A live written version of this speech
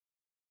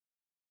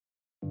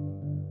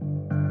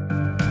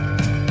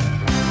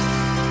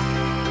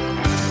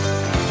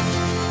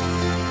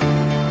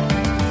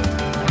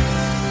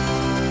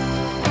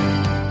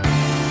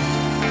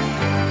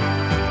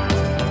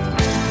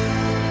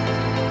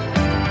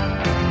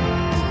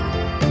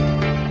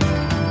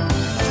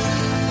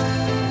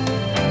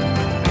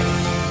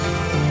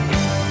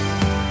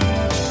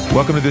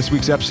Welcome to this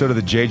week's episode of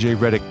the JJ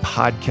Redick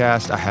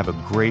podcast. I have a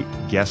great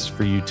guest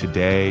for you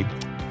today.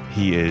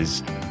 He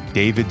is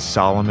David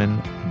Solomon,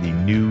 the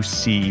new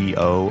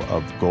CEO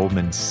of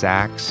Goldman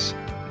Sachs.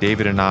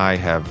 David and I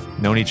have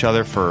known each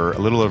other for a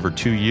little over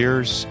 2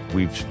 years.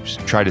 We've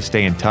tried to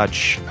stay in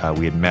touch.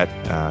 We had met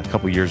a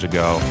couple years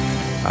ago.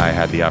 I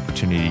had the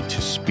opportunity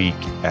to speak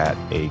at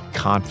a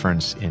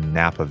conference in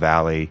Napa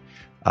Valley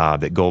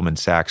that Goldman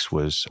Sachs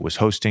was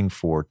hosting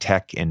for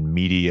tech and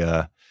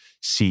media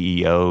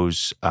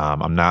CEOs.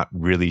 I'm not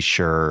really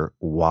sure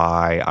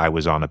why I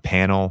was on a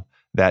panel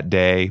that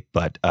day,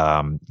 but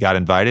got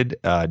invited.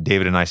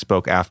 David and I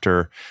spoke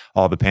after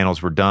all the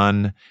panels were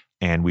done,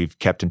 and we've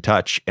kept in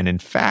touch. And in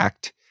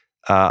fact,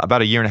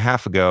 about a year and a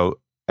half ago,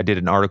 I did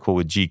an article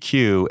with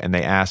GQ, and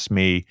they asked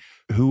me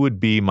who would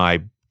be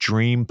my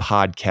dream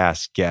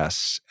podcast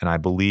guests. And I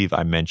believe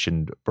I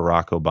mentioned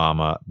Barack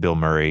Obama, Bill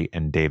Murray,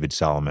 and David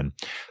Solomon.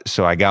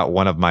 So I got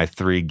one of my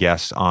 3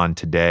 guests on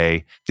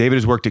today. David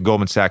has worked at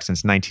Goldman Sachs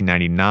since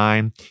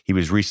 1999. He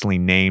was recently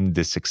named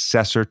the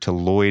successor to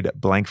Lloyd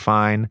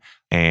Blankfein,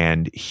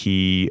 and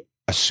he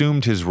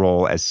assumed his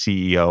role as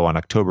CEO on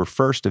October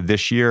 1st of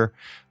this year.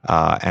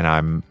 And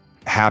I'm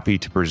happy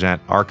to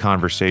present our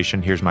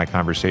conversation. Here's my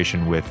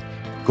conversation with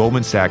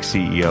Goldman Sachs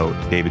CEO,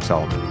 David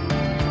Solomon.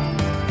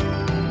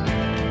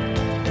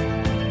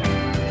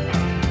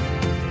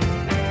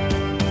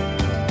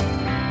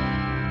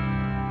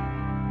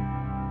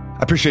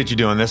 I appreciate you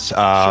doing this.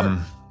 Sure.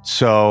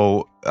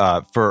 So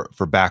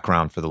for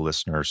background for the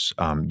listeners,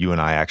 you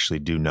and I actually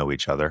do know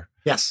each other.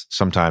 Yes.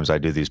 Sometimes I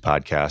do these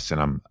podcasts and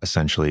I'm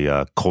essentially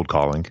cold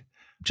calling,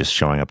 just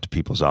showing up to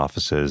people's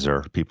offices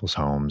or people's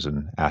homes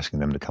and asking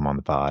them to come on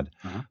the pod.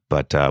 Uh-huh.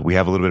 But we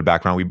have a little bit of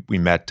background. We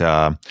met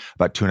about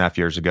 2.5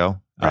 years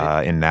ago.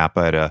 Right. In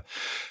Napa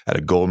at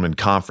a Goldman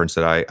conference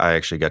that I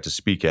actually got to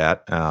speak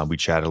at. We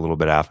chatted a little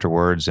bit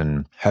afterwards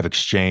and have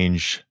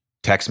exchanged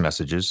text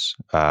messages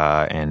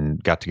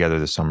and got together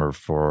this summer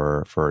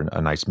for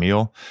a nice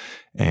meal.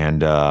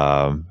 And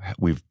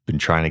we've been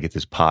trying to get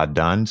this pod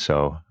done.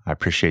 So I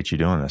appreciate you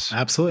doing this.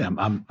 Absolutely.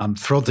 I'm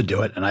thrilled to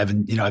do it. And I've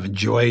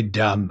enjoyed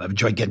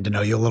getting to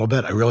know you a little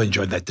bit. I really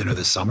enjoyed that dinner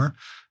this summer.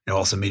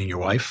 Also meeting your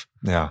wife.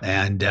 Yeah.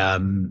 And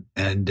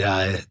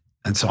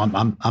so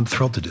I'm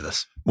thrilled to do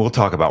this. We'll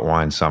talk about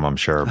wine some, I'm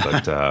sure,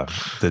 but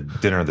the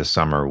dinner this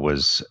summer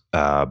was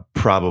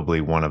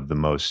probably one of the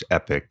most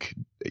epic,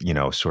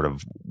 sort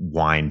of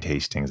wine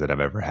tastings that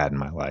I've ever had in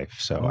my life.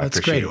 So I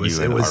appreciate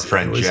you and our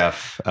friend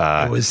Jeff.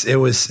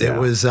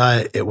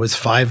 It was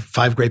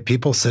five great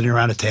people sitting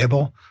around a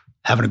table,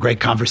 having a great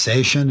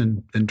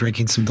conversation and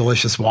drinking some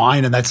delicious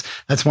wine. And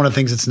that's one of the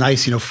things that's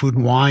nice. Food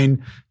and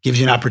wine gives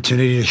you an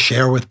opportunity to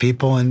share with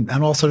people and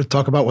also to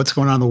talk about what's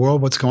going on in the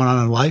world, what's going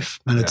on in life.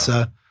 And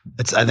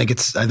I think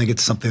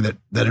it's something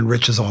that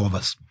enriches all of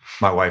us.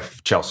 My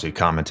wife, Chelsea,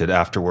 commented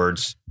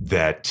afterwards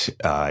that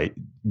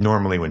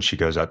normally when she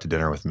goes out to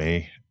dinner with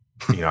me,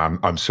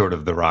 I'm sort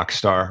of the rock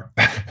star.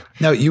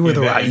 No, you were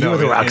the rock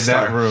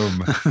star. In that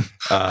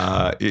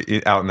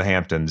room, out in the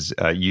Hamptons,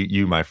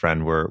 you, my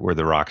friend, were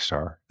the rock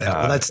star.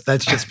 Yeah, well,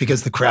 that's just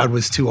because the crowd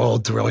was too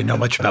old to really know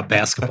much about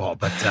basketball.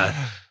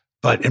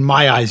 But in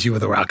my eyes, you were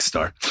the rock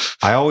star.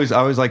 I always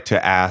like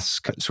to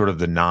ask sort of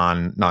the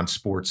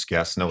non-sports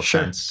guests, no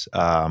offense,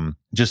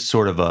 just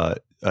sort of a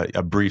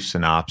brief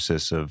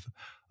synopsis of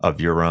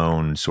your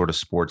own sort of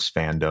sports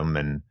fandom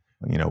and,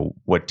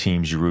 what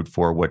teams you root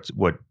for, what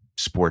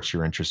sports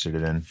you're interested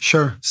in.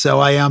 Sure. So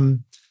I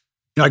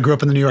grew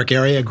up in the New York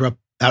area. I grew up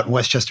out in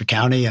Westchester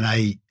County, and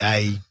I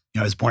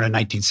was born in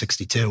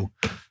 1962.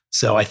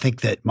 So I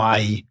think that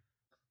my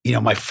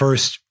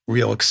first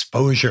real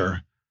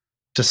exposure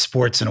to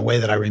sports in a way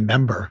that I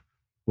remember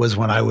was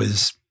when I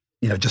was,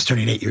 just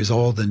turning 8 years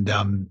old, and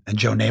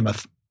Joe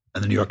Namath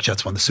and the New York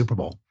Jets won the Super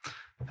Bowl.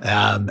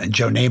 And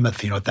Joe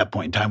Namath, at that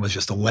point in time was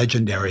just a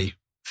legendary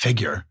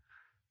figure.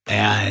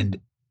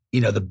 And,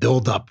 the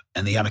buildup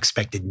and the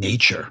unexpected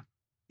nature,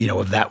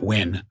 of that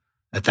win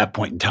at that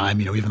point in time,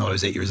 even though I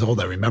was 8 years old,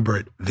 I remember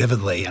it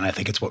vividly. And I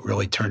think it's what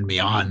really turned me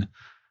on,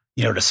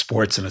 to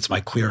sports. And it's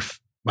my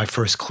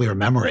first clear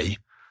memory,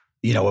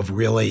 of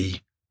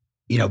really,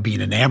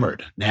 being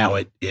enamored. Now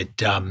it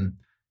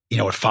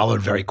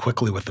followed very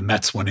quickly with the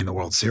Mets winning the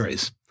World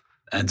Series.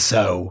 And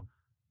so,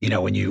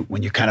 when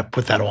you kind of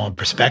put that all in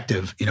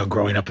perspective,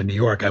 growing up in New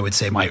York, I would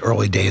say my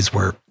early days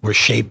were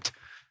shaped,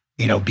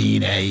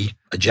 being a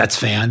Jets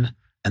fan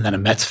and then a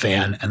Mets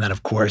fan. And then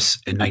of course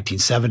in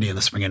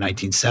the spring of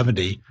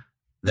 1970,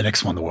 the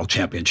Knicks won the World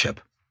Championship.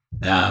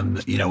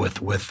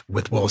 With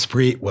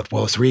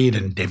Willis Reed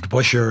and Dave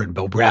DeBusschere and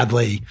Bill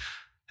Bradley,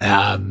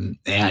 and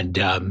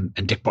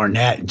Dick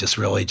Barnett, and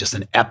just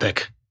an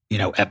epic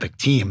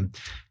team.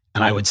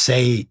 And I would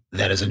say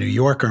that as a New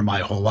Yorker my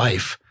whole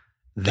life,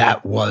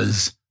 that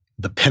was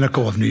the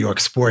pinnacle of New York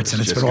sports.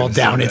 And it's been all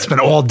down. It's been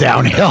all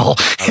downhill.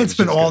 It's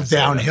been all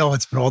downhill.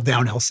 It's been all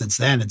downhill since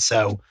then. And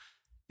so,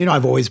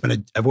 I've always been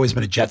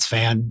a Jets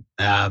fan.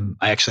 I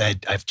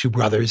have 2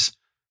 brothers.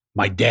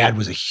 My dad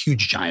was a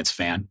huge Giants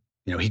fan.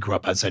 He grew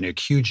up outside New York,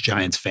 huge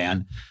Giants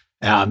fan.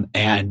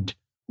 And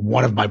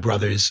one of my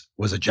brothers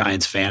was a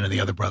Giants fan and the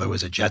other brother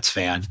was a Jets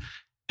fan.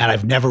 And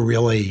I've never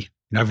really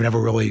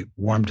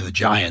warmed to the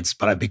Giants,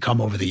 but I've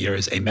become over the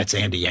years a Mets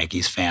and a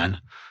Yankees fan.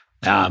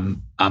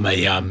 I'm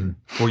a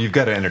well, you've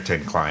got to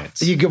entertain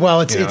clients. and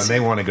they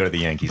want to go to the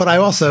Yankees. But I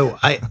also,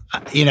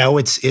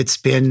 it's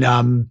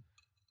been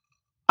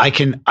I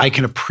can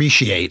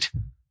appreciate,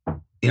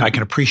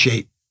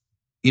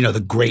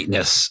 the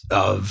greatness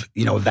of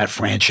that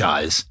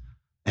franchise,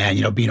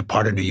 and being a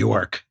part of New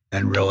York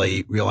and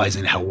really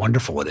realizing how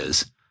wonderful it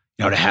is,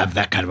 to have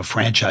that kind of a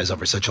franchise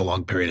over such a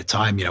long period of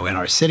time, in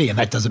our city. And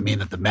that doesn't mean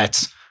that the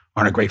Mets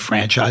aren't a great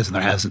franchise, and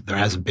there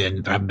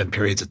haven't been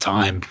periods of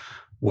time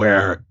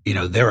where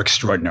their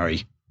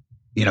extraordinary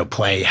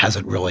play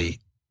hasn't really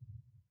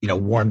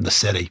warmed the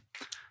city.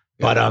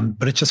 Yeah.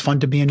 But it's just fun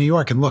to be in New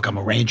York. And look, I'm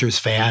a Rangers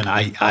fan.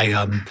 I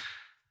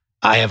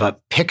have a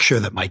picture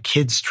that my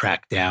kids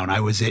tracked down. I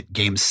was at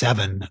Game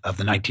 7 of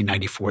the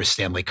 1994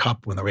 Stanley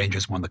Cup when the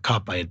Rangers won the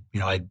Cup. I'd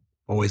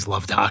always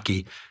loved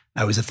hockey.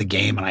 I was at the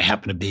game, and I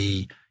happened to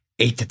be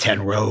 8 to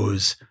 10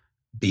 rows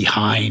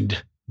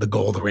behind the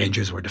goal the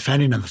Rangers were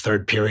defending in the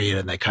third period,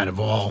 and they kind of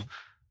all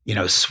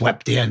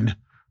swept in.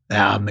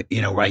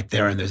 Right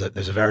there. And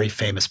there's a very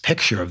famous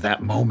picture of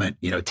that moment,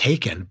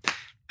 taken.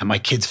 And my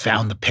kids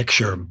found the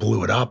picture and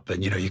blew it up.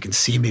 And, you can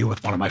see me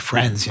with one of my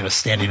friends,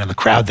 standing in the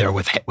crowd there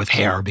with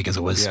hair, because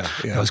it was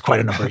quite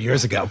a number of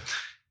years ago.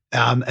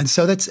 And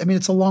so it's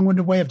a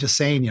long-winded way of just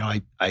saying,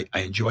 I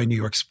enjoy New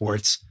York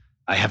sports.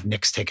 I have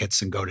Knicks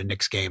tickets and go to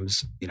Knicks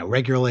games,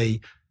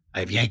 regularly. I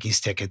have Yankees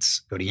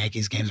tickets, go to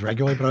Yankees games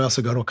regularly, but I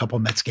also go to a couple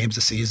of Mets games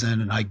a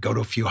season, and I go to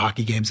a few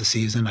hockey games a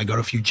season. I go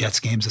to a few Jets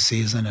games a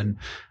season, and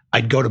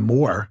I'd go to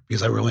more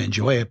because I really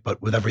enjoy it.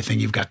 But with everything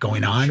you've got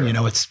going on,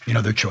 sure. It's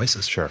their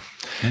choices. Sure.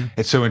 Yeah.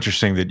 It's so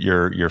interesting that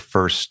your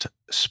first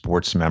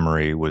sports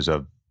memory was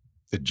of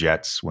the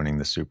Jets winning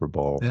the Super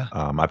Bowl. Yeah.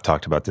 I've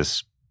talked about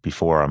this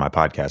before on my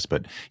podcast,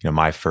 but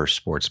my first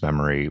sports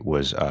memory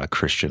was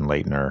Christian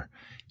Laettner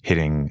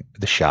hitting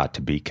the shot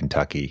to beat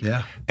Kentucky.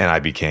 Yeah. And I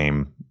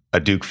became a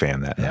Duke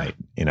fan that night.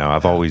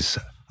 I've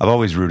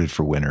always rooted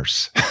for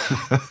winners.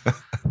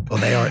 Well,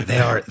 they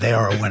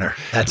are a winner.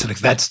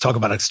 That's talk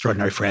about an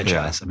extraordinary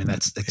franchise. Yeah.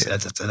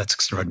 That's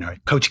extraordinary.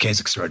 Coach K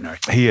is extraordinary.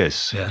 He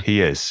is. Yeah.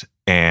 He is.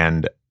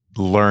 And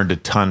learned a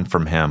ton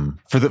from him.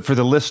 For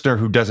the listener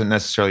who doesn't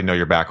necessarily know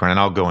your background, and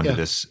I'll go into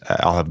this,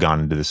 I'll have gone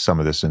into some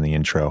of this in the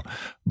intro,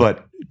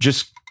 but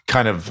just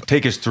kind of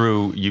take us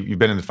through, you've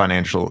been in the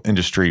financial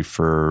industry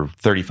for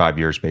 35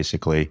 years,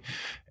 basically,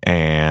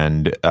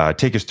 and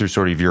take us through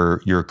sort of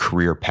your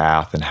career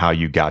path and how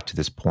you got to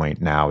this point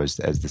now as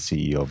the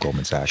CEO of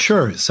Goldman Sachs.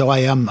 Sure. So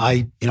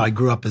I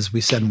grew up, as we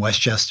said, in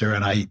Westchester,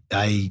 and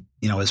I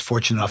was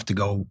fortunate enough to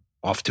go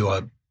off to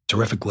a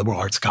terrific liberal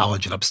arts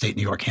college in upstate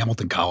New York,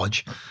 Hamilton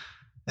College,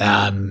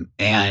 and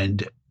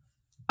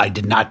I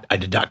did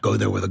not go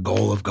there with a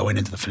goal of going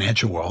into the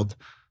financial world.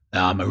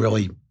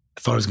 I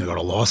thought I was going to go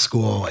to law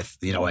school.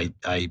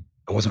 I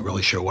wasn't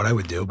really sure what I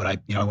would do, but I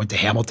went to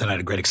Hamilton. I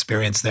had a great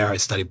experience there. I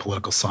studied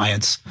political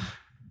science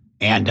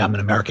and in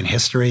American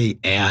history.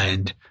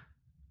 And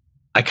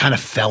I kind of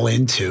fell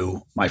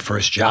into my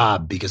first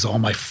job because all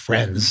my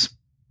friends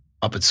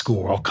up at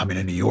school were all coming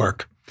to New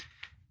York.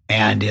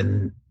 And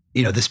in,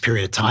 this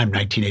period of time,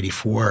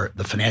 1984,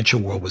 the financial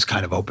world was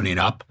kind of opening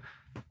up.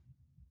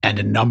 And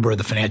a number of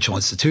the financial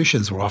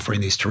institutions were offering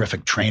these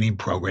terrific training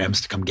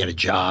programs to come get a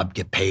job,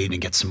 get paid,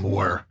 and get some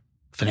more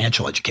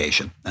financial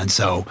education. And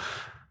so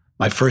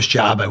my first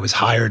job, I was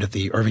hired at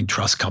the Irving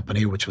Trust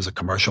Company, which was a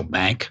commercial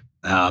bank.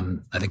 I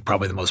think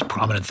probably the most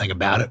prominent thing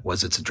about it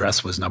was its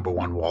address was number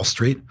 1 Wall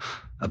Street,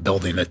 a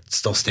building that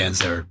still stands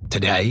there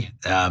today.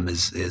 I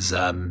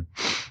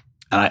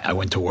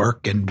went to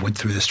work and went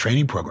through this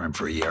training program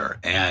for a year.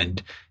 And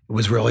it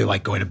was really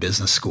like going to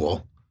business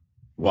school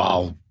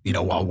while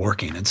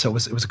working. And so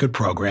it was a good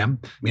program.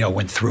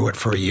 Went through it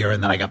for a year,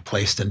 and then I got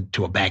placed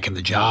into a bank in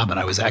the job, and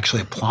I was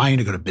actually applying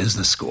to go to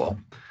business school.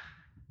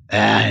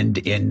 And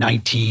in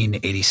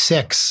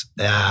 1986,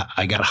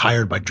 I got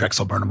hired by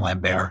Drexel Burnham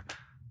Lambert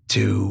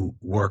to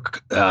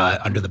work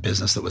under the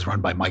business that was run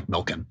by Mike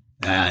Milken.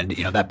 And,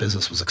 that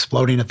business was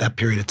exploding at that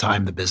period of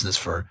time, the business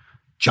for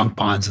junk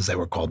bonds, as they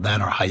were called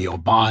then, or high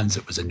yield bonds.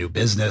 It was a new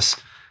business.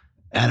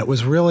 And it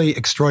was really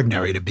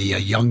extraordinary to be a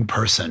young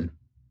person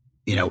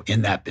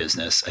in that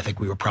business. I think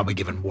we were probably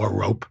given more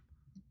rope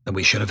than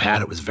we should have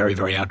had. It was very,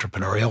 very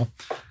entrepreneurial.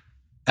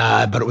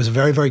 But it was a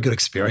very, very good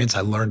experience.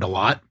 I learned a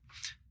lot.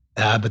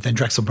 But then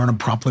Drexel Burnham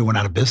promptly went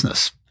out of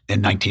business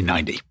in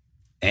 1990.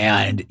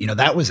 And,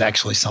 that was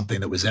actually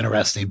something that was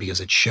interesting because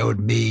it showed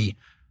me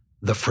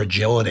the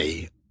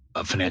fragility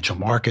of financial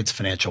markets,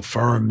 financial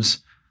firms.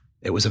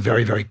 It was a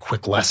very, very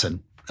quick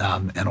lesson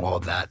and all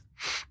of that.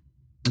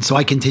 And so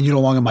I continued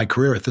along in my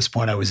career. At this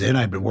point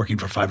I'd been working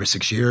for 5 or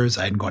 6 years.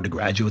 I hadn't gone to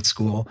graduate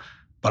school,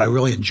 but I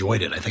really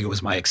enjoyed it. I think it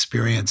was my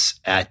experience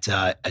at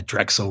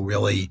Drexel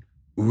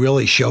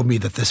really showed me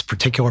that this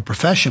particular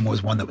profession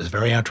was one that was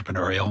very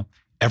entrepreneurial.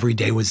 Every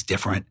day was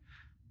different.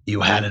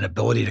 You had an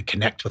ability to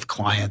connect with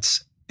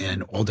clients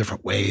in all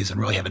different ways and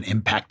really have an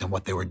impact on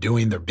what they were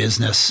doing, their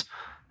business.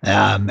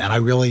 And I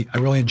really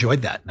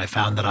enjoyed that. And I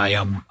found that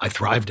I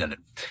thrived in it.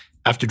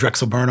 After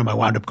Drexel Burnham, I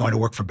wound up going to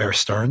work for Bear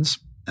Stearns,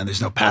 and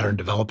there's no pattern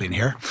developing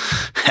here.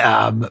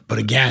 But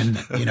again,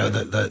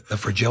 the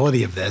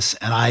fragility of this,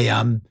 and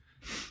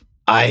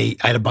I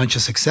had a bunch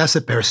of success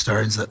at Bear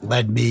Stearns that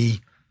led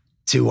me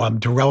to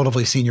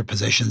relatively senior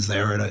positions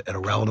there at a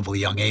relatively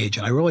young age.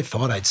 And I really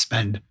thought I'd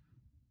spend,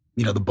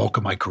 the bulk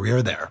of my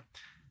career there.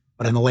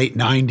 But in the late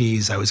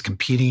 90s, I was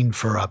competing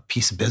for a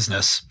piece of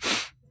business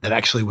that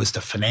actually was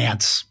to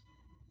finance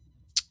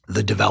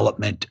the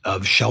development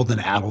of Sheldon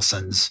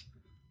Adelson's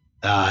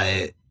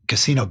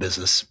casino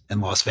business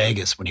in Las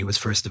Vegas when he was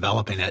first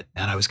developing it.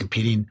 And I was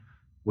competing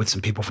with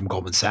some people from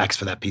Goldman Sachs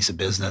for that piece of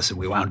business, and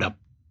we wound up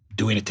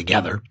doing it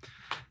together.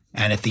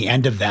 And at the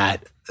end of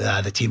that,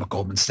 the team at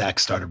Goldman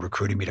Sachs started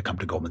recruiting me to come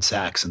to Goldman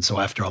Sachs. And so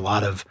after a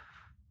lot of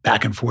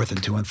back and forth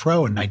and to and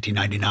fro in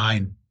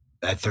 1999,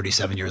 at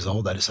 37 years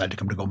old, I decided to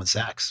come to Goldman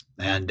Sachs.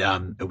 And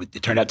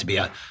it turned out to be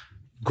a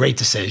great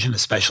decision,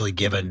 especially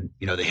given,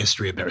 the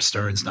history of Bear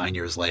Stearns 9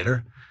 years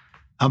later.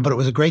 But it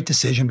was a great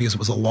decision because it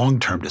was a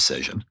long-term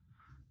decision.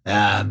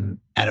 And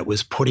it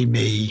was putting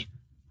me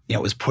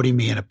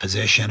in a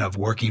position of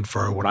working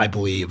for what I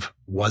believe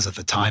was at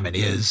the time and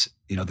is,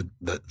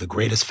 the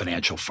greatest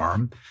financial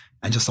firm,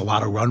 and just a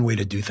lot of runway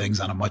to do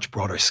things on a much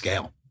broader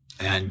scale.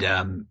 And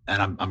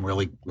I'm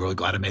really, really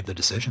glad I made the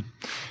decision.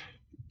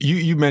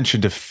 You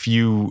mentioned a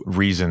few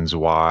reasons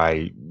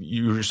why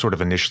you were sort of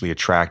initially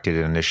attracted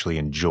and initially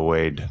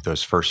enjoyed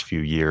those first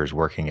few years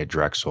working at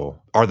Drexel.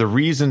 Are the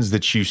reasons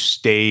that you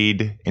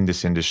stayed in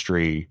this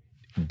industry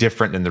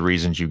different than the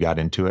reasons you got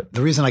into it?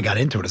 The reason I got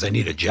into it is I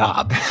need a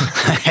job.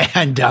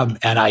 and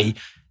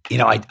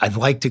I'd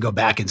like to go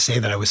back and say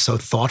that I was so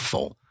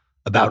thoughtful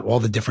about all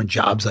the different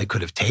jobs I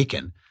could have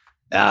taken.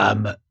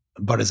 But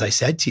as I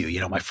said to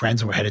you, my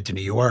friends were headed to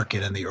New York,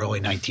 and in the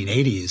early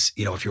 1980s,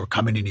 if you were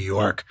coming to New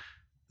York,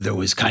 there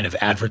was kind of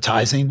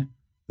advertising,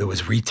 there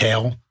was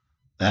retail,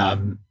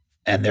 and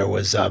there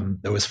was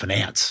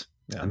finance.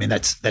 Yeah. I mean,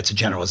 that's a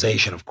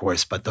generalization, of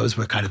course, but those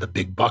were kind of the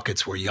big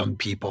buckets where young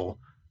people,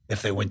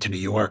 if they went to New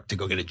York to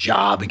go get a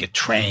job and get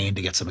trained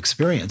to get some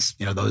experience,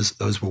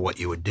 those were what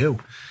you would do.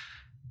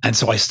 And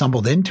so I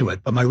stumbled into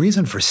it. But my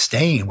reason for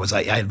staying was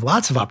I had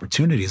lots of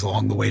opportunities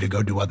along the way to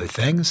go do other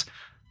things,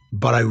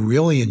 but I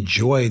really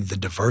enjoyed the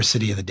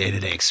diversity of the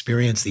day-to-day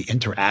experience, the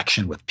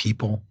interaction with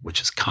people, which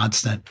is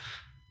constant,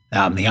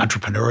 the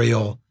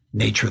entrepreneurial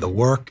nature of the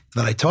work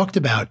that I talked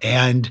about.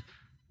 And,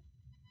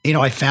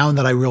 I found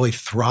that I really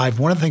thrived.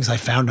 One of the things I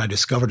found and I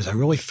discovered is I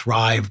really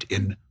thrived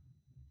in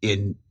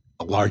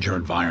a larger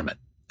environment.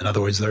 In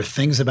other words, there are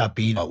things about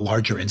being a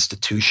larger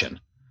institution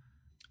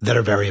that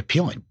are very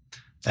appealing.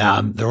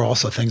 There are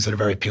also things that are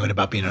very appealing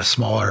about being a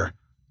smaller,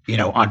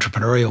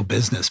 entrepreneurial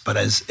business. But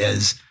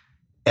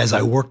as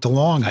I worked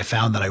along, I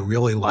found that I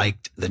really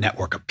liked the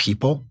network of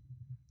people,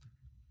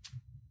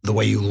 the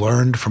way you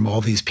learned from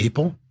all these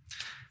people,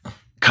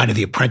 kind of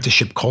the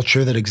apprenticeship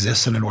culture that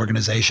exists in an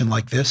organization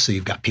like this. So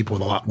you've got people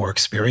with a lot more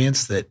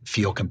experience that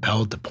feel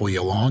compelled to pull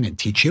you along and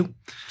teach you.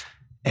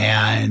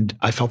 And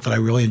I felt that I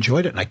really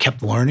enjoyed it, and I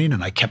kept learning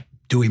and I kept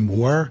doing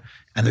more.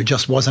 And there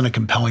just wasn't a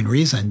compelling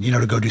reason,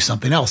 to go do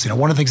something else.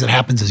 One of the things that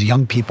happens is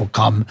young people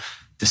come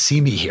to see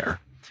me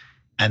here,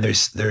 and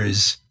there's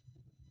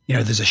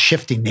a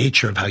shifting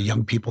nature of how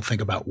young people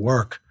think about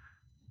work.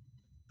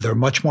 They're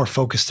much more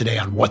focused today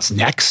on what's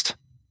next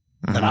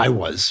than I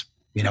was,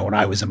 when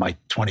I was in my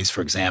 20s,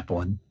 for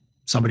example. And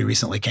somebody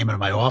recently came into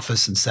my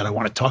office and said, I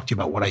want to talk to you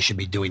about what I should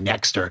be doing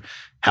next or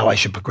how I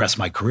should progress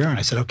my career. And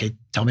I said, okay,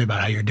 tell me about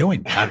how you're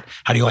doing. How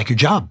do you like your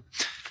job?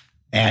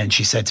 And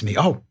she said to me,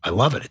 oh, I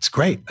love it. It's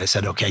great. I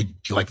said, okay, do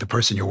you like the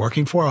person you're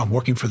working for? I'm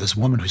working for this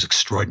woman who's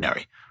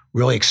extraordinary,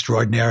 really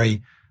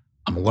extraordinary.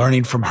 I'm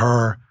learning from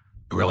her.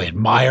 I really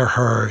admire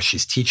her.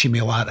 She's teaching me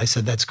a lot. I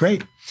said, that's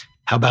great.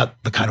 How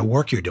about the kind of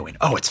work you're doing?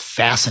 Oh, it's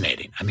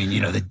fascinating. I mean,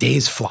 the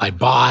days fly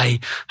by.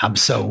 I'm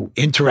so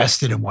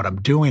interested in what I'm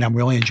doing. I'm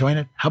really enjoying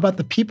it. How about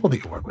the people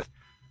that you work with?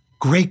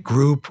 Great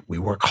group. We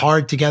work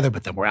hard together,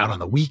 but then we're out on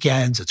the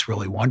weekends. It's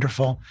really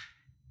wonderful.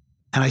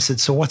 And I said,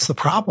 so what's the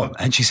problem?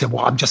 And she said,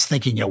 well, I'm just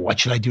thinking, what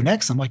should I do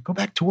next? I'm like, go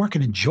back to work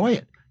and enjoy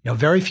it.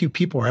 Very few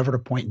people are ever at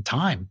a point in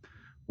time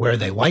where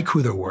they like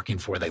who they're working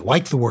for. They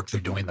like the work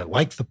they're doing. They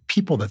like the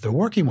people that they're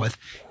working with.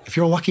 If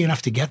you're lucky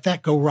enough to get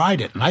that, go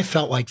ride it. And I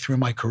felt like through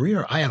my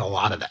career, I had a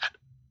lot of that.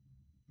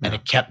 And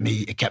it kept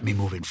me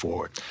moving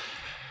forward.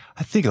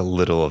 I think a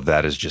little of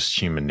that is just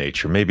human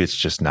nature. Maybe it's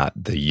just not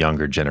the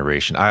younger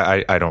generation.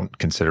 I don't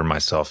consider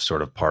myself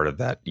sort of part of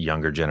that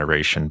younger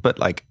generation, but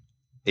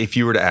if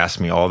you were to ask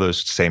me all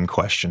those same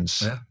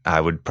questions, I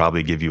would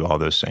probably give you all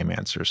those same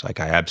answers. I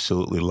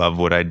absolutely love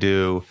what I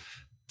do.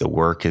 The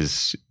work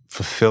is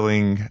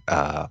fulfilling.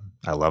 I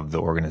love the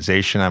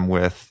organization I'm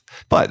with.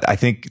 But I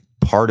think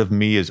part of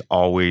me is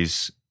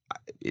always,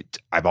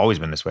 I've always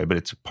been this way, but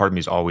it's part of me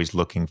is always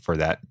looking for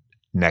that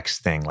next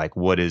thing. Like,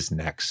 what is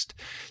next?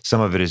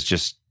 Some of it is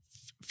just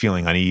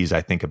feeling unease.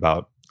 I think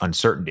about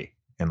uncertainty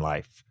in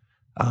life,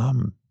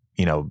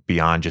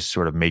 beyond just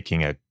sort of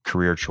making a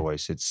career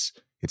choice. It's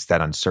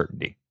that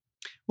uncertainty.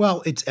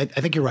 Well, I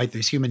think you're right.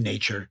 There's human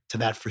nature to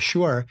that for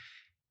sure.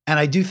 And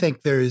I do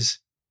think there's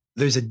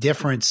a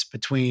difference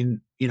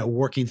between,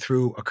 working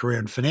through a career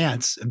in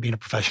finance and being a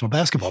professional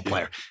basketball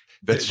player.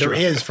 There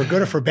is, for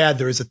good or for bad,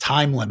 there is a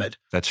time limit.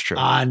 That's true.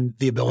 On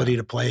the ability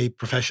to play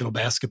professional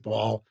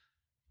basketball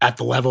at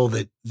the level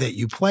that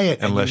you play it.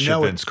 Unless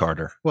you're Vince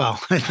Carter. Well,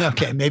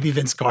 okay, maybe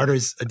Vince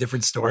Carter's a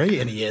different story,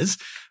 and he is.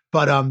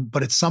 But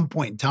at some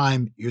point in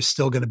time, you're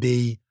still going to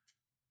be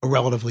a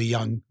relatively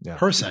young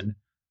person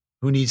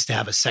who needs to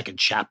have a second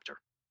chapter.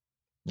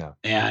 Yeah.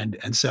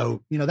 And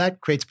so,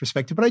 that creates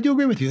perspective. But I do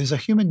agree with you. There's a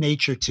human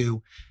nature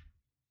to,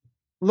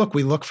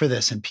 we look for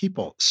this in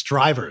people,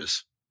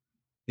 strivers,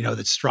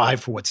 that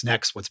strive for what's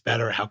next, what's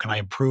better, how can I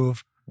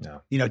improve,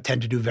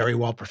 tend to do very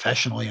well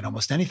professionally in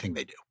almost anything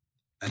they do.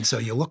 And so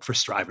you look for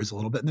strivers a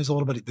little bit, and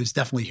there's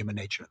definitely human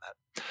nature in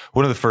that.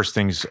 One of the first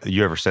things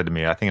you ever said to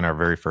me, I think in our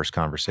very first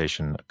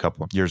conversation a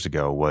couple of years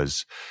ago,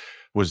 was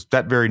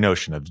that very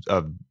notion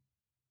of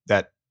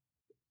that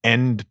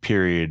end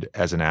period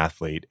as an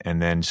athlete,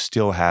 and then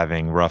still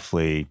having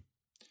roughly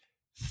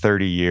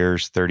 30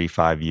 years,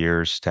 35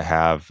 years to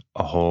have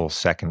a whole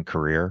second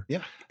career.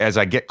 Yeah. As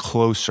I get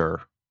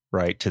closer,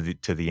 right, to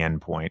the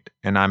end point,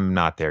 and I'm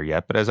not there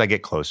yet, but as I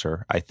get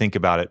closer, I think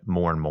about it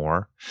more and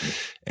more.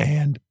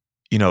 And,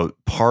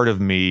 part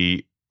of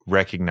me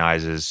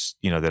recognizes,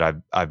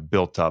 that I've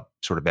built up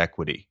sort of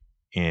equity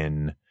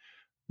in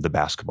the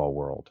basketball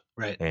world.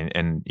 Right.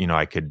 And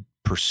I could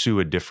pursue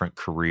a different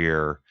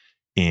career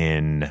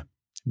in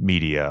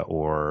media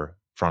or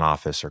front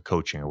office or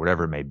coaching or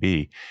whatever it may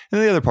be.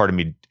 And the other part of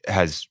me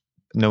has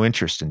no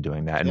interest in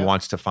doing that and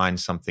wants to find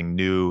something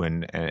new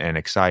and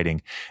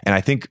exciting. And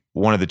I think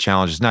one of the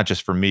challenges, not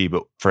just for me,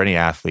 but for any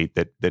athlete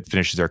that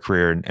finishes their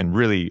career, and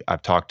really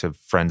I've talked to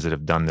friends that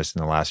have done this in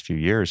the last few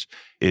years,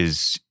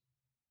 is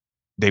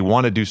they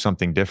want to do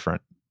something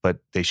different, but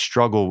they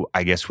struggle,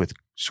 I guess, with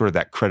sort of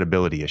that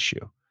credibility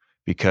issue,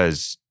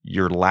 because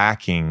you're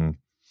lacking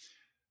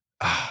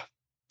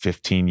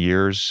 15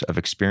 years of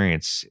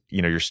experience.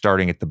 You're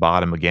starting at the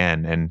bottom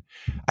again, and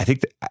I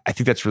think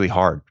that's really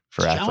hard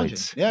for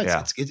athletes.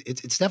 Yeah,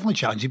 it's definitely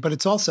challenging, but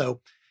it's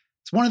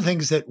one of the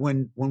things that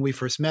when we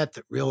first met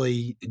that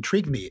really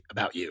intrigued me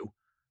about you,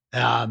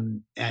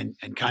 and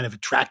kind of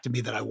attracted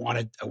me, that I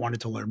wanted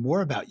to learn more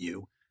about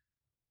you.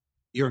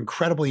 You're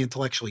incredibly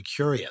intellectually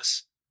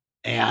curious,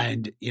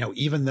 and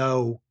even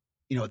though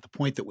at the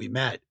point that we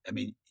met, I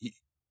mean,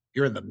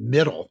 you're in the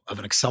middle of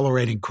an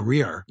accelerating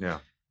career. Yeah.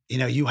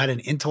 You had an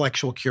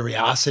intellectual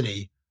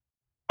curiosity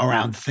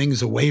around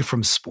things away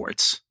from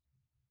sports,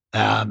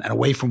 and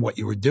away from what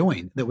you were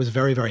doing that was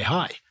very, very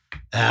high.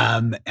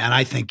 And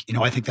I think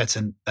that's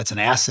an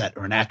asset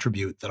or an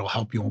attribute that'll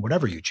help you in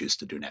whatever you choose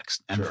to do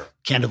next. And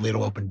candidly,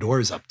 it'll open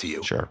doors up to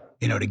you,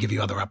 to give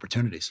you other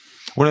opportunities.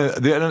 One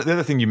of the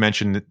other thing you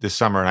mentioned this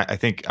summer, and I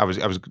think I was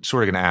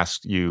sort of going to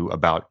ask you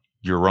about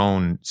your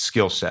own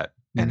skill set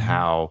and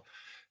how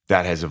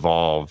that has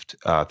evolved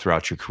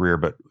throughout your career.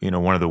 But,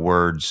 one of the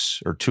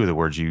words, or two of the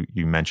words you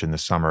mentioned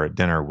this summer at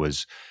dinner,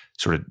 was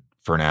sort of,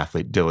 for an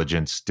athlete,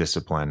 diligence,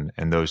 discipline,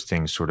 and those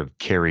things sort of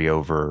carry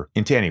over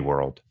into any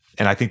world.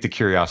 And I think the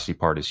curiosity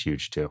part is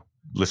huge too.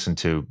 Listened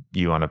to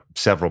you on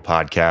several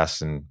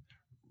podcasts and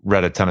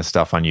read a ton of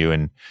stuff on you.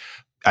 And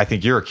I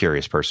think you're a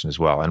curious person as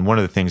well. And one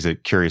of the things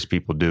that curious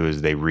people do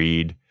is they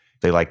read.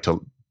 They like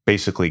to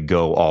basically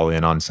go all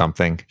in on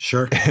something.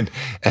 Sure. And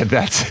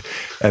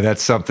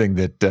that's something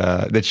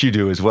that you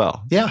do as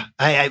well. Yeah.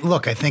 I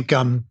think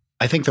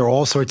there are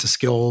all sorts of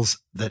skills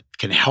that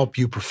can help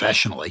you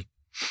professionally.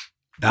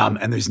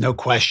 And there's no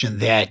question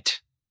that,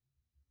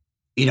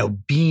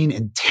 being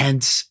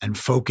intense and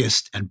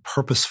focused and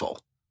purposeful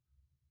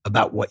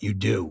about what you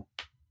do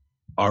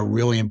are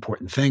really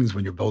important things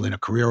when you're building a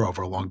career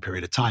over a long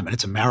period of time. And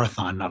it's a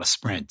marathon, not a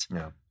sprint.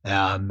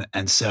 Yeah.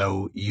 And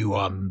so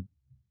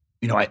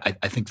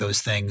I think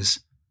those things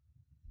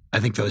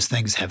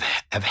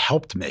have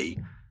helped me.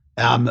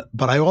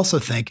 But I also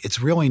think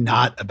it's really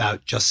not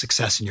about just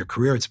success in your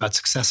career. It's about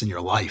success in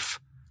your life,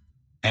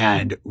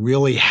 and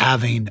really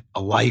having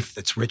a life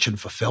that's rich and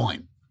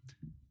fulfilling.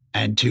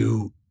 And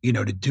to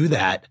do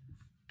that,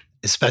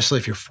 especially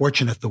if you're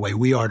fortunate the way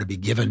we are to be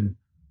given,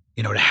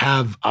 to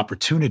have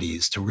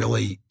opportunities to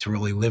really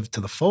live to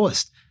the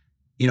fullest,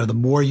 the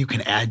more you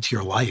can add to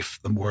your life,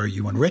 the more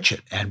you enrich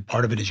it. And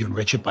part of it is you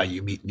enrich it by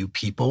you meet new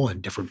people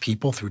and different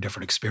people through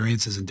different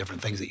experiences and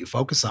different things that you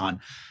focus on.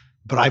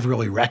 But I've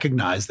really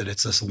recognized that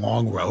it's this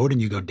long road,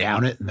 and you go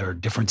down it, and there are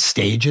different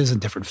stages and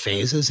different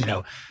phases.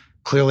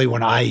 Clearly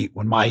when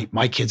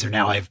my kids are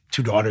now, I have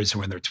two daughters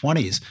who are in their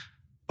 20s,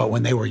 but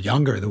when they were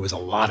younger, there was a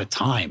lot of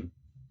time,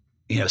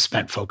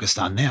 spent focused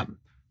on them.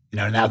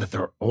 Now that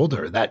they're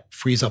older, that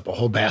frees up a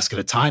whole basket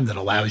of time that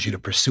allows you to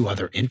pursue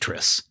other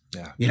interests.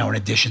 Yeah. In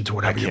addition to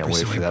whatever you're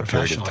pursuing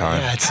professionally.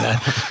 Yeah,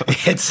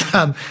 it's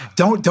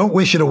don't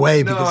wish it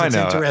away, because it's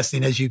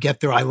interesting as you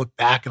get there. I look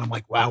back and I'm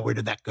like, wow, where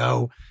did that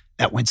go?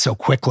 That went so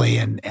quickly,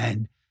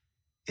 and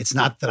it's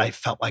not that I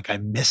felt like I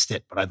missed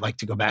it, but I'd like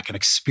to go back and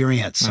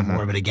experience some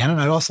more of it again. And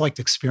I'd also like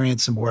to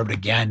experience some more of it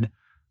again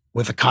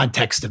with the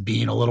context of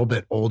being a little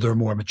bit older,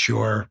 more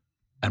mature,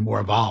 and more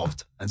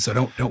evolved. And so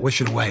don't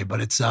wish it away.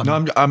 But it's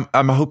no,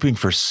 I'm hoping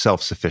for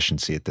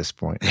self-sufficiency at this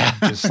point.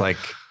 Just like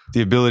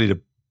the ability to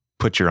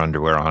put your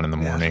underwear on in the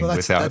morning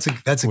that's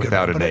a good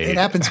without one. an aid. It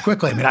happens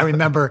quickly. I mean,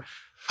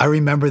 I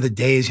remember the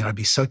days, I'd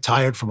be so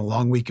tired from a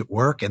long week at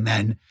work, and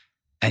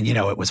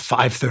it was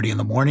 5:30 in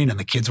the morning, and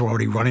the kids were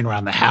already running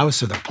around the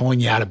house, or they're pulling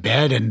you out of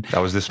bed, and that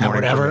was this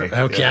morning. Whatever.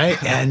 Okay,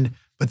 yeah.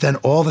 But then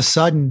all of a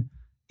sudden,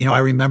 I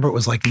remember it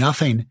was like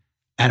nothing,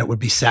 and it would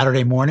be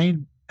Saturday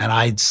morning, and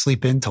I'd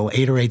sleep in till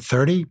 8 or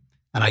 8:30,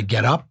 and I'd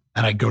get up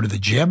and I'd go to the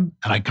gym,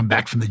 and I'd come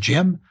back from the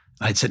gym,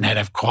 and I'd sit and I'd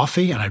have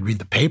coffee, and I'd read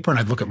the paper, and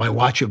I'd look at my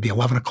watch. It would be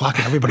 11 o'clock,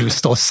 and everybody was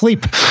still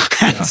asleep.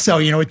 And so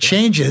it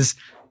changes.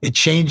 It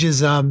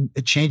changes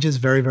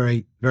very,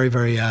 very, very,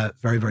 very,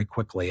 very, very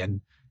quickly.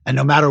 And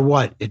no matter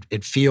what,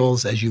 it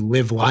feels, as you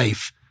live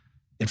life,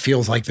 it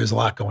feels like there's a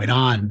lot going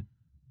on.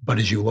 But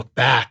as you look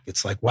back,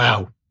 it's like,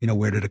 wow,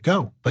 where did it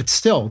go? But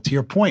still, to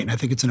your point, and I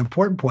think it's an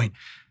important point,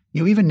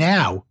 even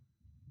now,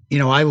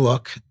 I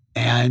look,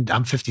 and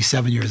I'm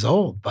 57 years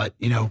old, but,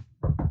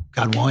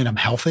 God willing, I'm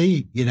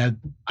healthy.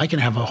 I can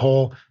have a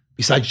whole,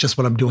 besides just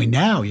what I'm doing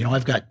now,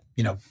 I've got,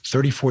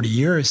 30, 40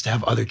 years to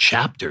have other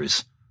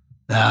chapters.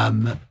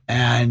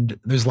 And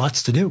there's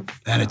lots to do.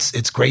 And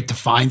it's great to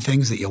find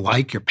things that you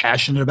like, you're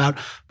passionate about,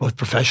 both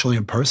professionally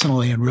and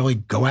personally, and really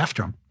go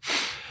after them.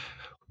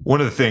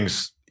 One of the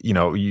things,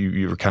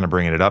 you were kind of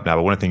bringing it up now,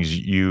 but one of the things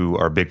you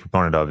are a big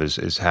proponent of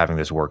is having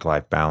this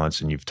work-life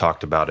balance. And you've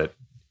talked about it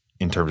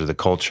in terms of the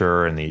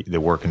culture and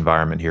the work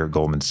environment here at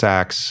Goldman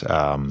Sachs.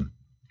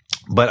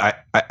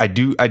 But I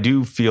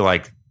do feel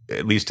like,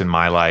 at least in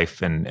my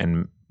life,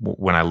 and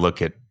when I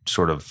look at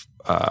sort of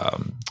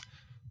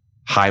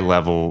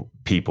high-level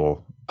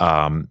people,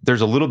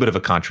 there's a little bit of a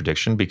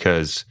contradiction,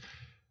 because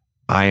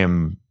I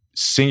am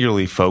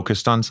singularly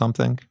focused on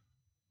something.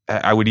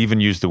 I would even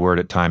use the word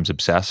at times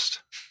obsessed.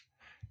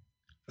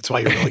 That's why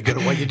you're really good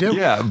at what you do.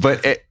 Yeah,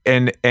 but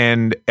and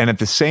at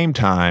the same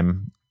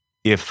time,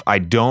 if I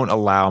don't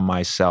allow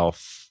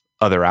myself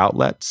other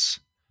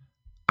outlets,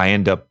 I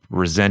end up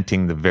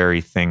resenting the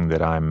very thing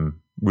that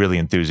I'm really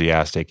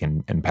enthusiastic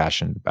and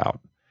passionate about.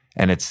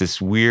 And it's this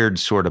weird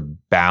sort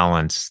of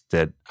balance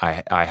that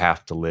I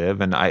have to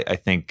live. And I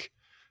think,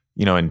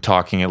 in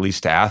talking at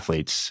least to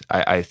athletes,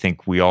 I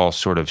think we all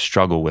sort of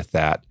struggle with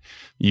that.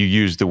 You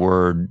used the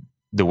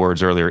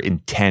words earlier,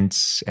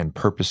 intense and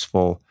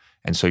purposeful.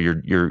 And so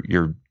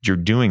you're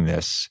doing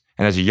this.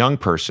 And as a young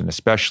person,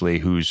 especially,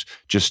 who's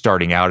just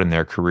starting out in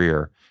their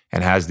career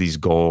and has these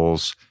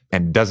goals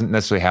and doesn't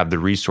necessarily have the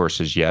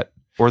resources yet,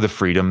 or the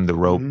freedom, the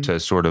rope to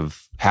sort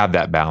of have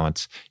that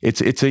balance,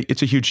 it's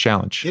a huge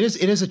challenge. It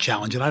is a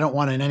challenge, and I don't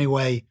want to in any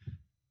way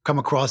come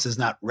across as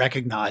not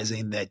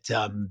recognizing that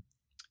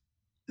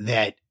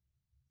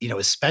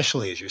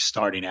especially as you're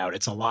starting out,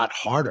 it's a lot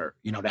harder,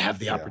 to have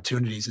the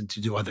opportunities and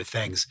to do other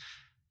things.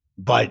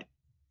 But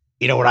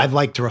what I'd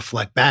like to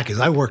reflect back is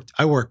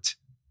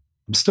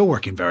I'm still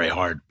working very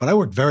hard, but I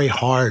worked very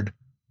hard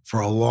for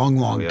a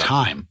long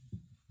time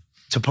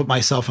to put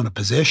myself in a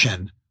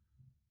position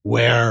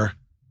where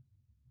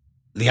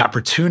the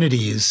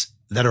opportunities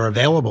that are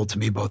available to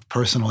me, both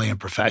personally and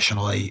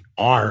professionally,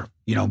 are,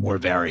 more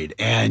varied.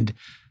 And,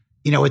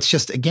 it's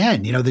just,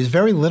 again, there's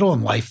very little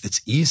in life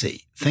that's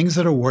easy. Things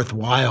that are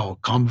worthwhile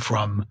come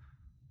from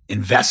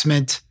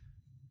investment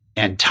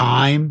and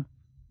time,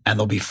 and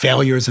there'll be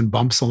failures and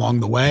bumps along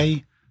the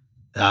way.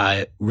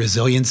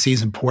 Resiliency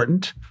is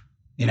important.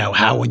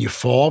 How when you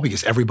fall,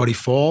 because everybody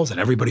falls and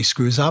everybody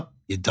screws up,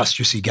 you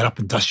get up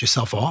and dust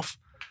yourself off.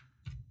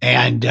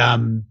 And,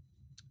 I'm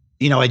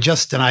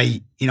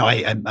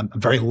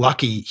very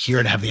lucky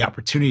here to have the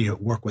opportunity to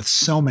work with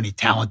so many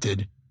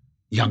talented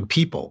young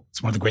people.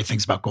 It's one of the great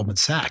things about Goldman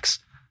Sachs.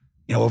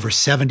 Over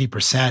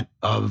 70%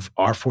 of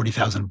our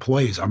 40,000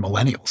 employees are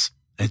millennials.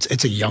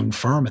 It's a young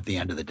firm at the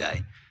end of the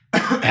day.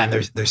 And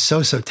they're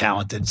so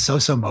talented,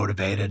 so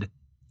motivated,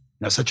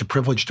 such a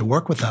privilege to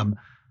work with them.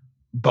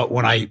 But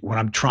when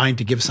I'm trying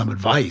to give some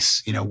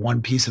advice,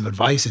 one piece of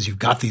advice is, you've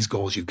got these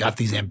goals, you've got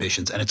these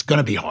ambitions, and it's going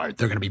to be hard.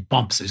 There are going to be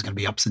bumps. There's going to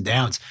be ups and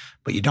downs,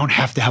 but you don't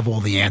have to have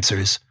all the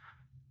answers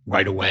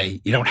right away.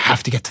 You don't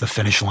have to get to the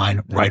finish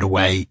line right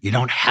away. You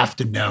don't have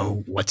to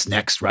know what's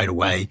next right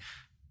away.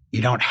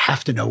 You don't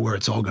have to know where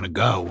it's all going to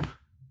go.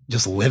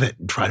 Just live it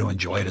and try to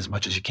enjoy it as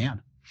much as you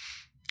can.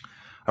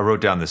 I wrote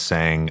down this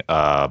saying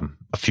a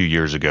few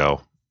years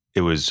ago.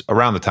 It was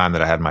around the time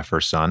that I had my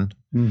first son.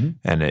 Mm-hmm.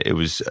 And it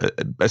was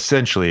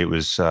essentially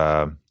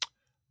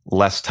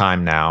less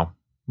time now,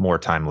 more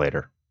time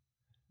later.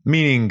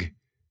 Meaning,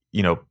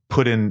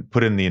 put in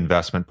the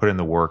investment, put in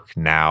the work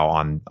now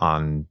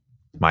on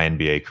my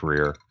NBA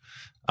career.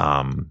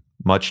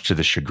 Much to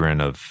the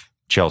chagrin of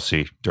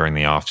Chelsea during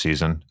the off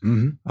season,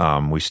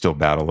 we still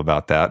battle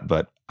about that.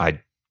 But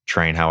I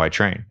train how I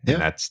train,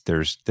 and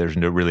there's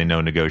really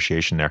no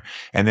negotiation there.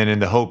 And then in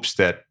the hopes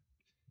that,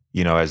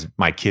 as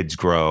my kids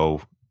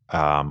grow,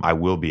 I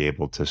will be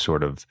able to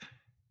sort of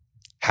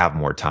have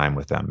more time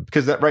with them,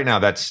 because that right now,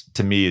 that's,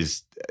 to me,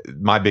 is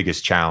my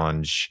biggest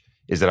challenge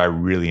is that I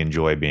really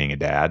enjoy being a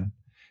dad,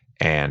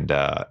 and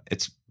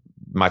it's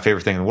my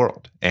favorite thing in the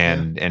world.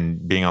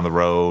 And being on the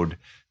road,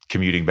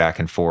 commuting back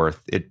and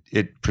forth,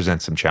 it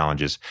presents some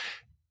challenges.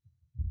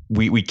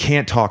 We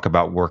can't talk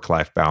about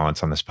work-life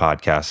balance on this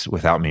podcast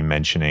without me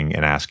mentioning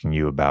and asking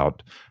you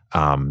about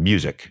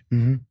music.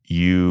 Mm-hmm.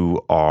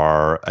 You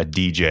are a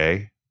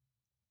DJ.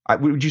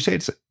 Would you say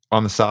it's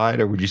on the side,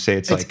 or would you say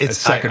it's a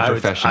second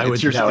profession?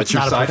 It's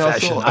not a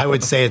profession. I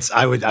would say it's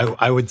a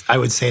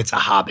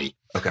hobby.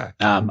 Okay.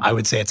 I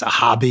would say it's a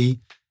hobby,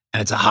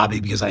 and it's a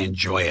hobby because I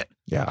enjoy it.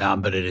 Yeah.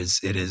 But it's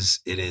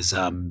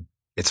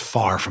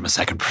far from a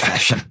second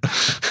profession.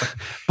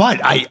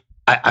 But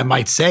I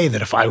might say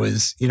that if I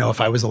was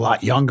a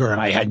lot younger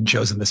and I hadn't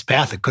chosen this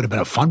path, it could have been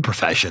a fun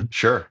profession.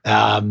 Sure.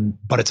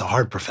 But it's a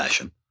hard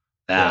profession,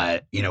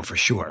 for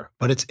sure.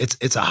 But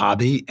it's a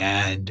hobby.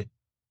 And,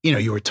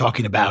 you were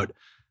talking about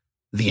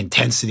the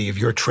intensity of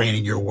your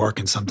training, your work,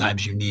 and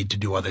sometimes you need to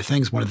do other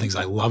things. One of the things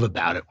I love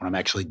about it when I'm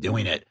actually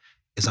doing it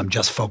is I'm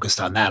just focused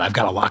on that. I've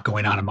got a lot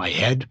going on in my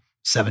head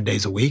 7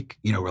 days a week,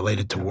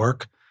 related to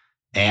work.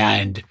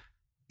 And,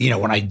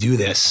 when I do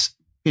this,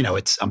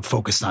 I'm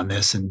focused on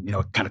this, and,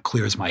 it kind of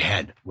clears my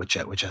head, which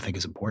I think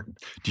is important.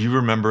 Do you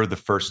remember the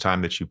first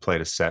time that you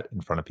played a set in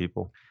front of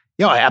people?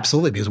 Yeah,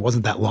 absolutely. Because it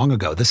wasn't that long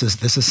ago. This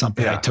is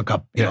something I took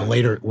up,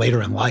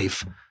 later in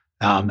life.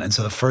 And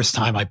so the first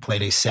time I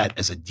played a set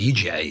as a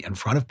DJ in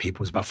front of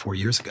people was about 4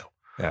 years ago.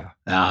 Yeah.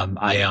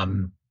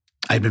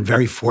 I've been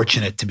very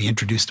fortunate to be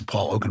introduced to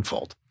Paul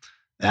Oakenfold.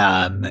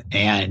 And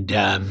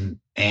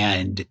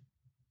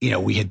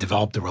we had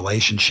developed a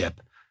relationship,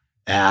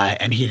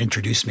 and he had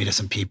introduced me to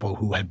some people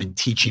who had been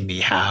teaching me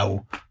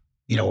how,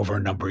 over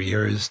a number of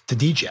years to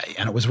DJ.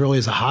 And it was really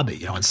as a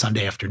hobby, on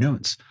Sunday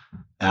afternoons.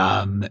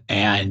 And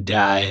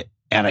I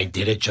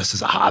did it just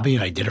as a hobby,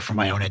 and I did it for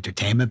my own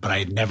entertainment, but I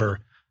had never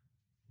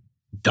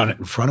done it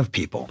in front of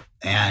people.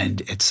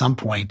 And at some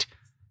point,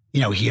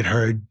 he had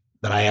heard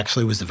that I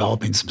actually was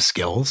developing some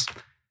skills.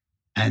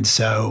 And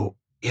so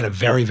in a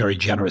very, very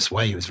generous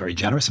way, he was very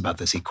generous about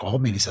this. He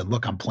called me and he said,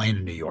 "Look, I'm playing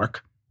in New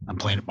York. I'm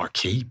playing at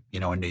Marquee,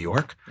 in New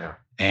York. Yeah.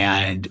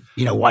 And,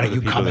 why don't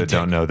you come and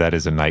don't know that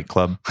is a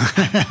nightclub.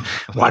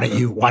 Why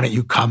don't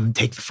you come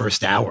take the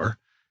first hour?"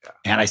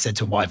 Yeah. And I said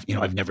to him, "Well,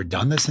 I've never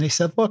done this." And he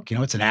said, "Look,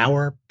 it's an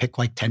hour, pick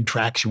like 10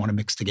 tracks you want to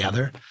mix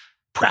together,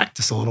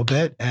 practice a little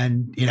bit."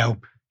 And,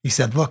 he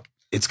said, "Look,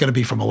 it's going to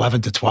be from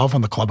 11 to 12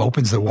 when the club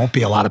opens. There won't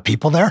be a lot of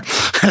people there.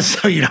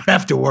 So you don't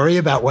have to worry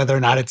about whether or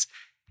not it's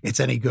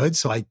any good."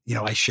 So I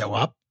show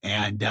up,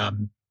 and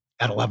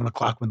at 11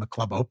 o'clock when the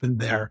club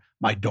opened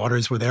my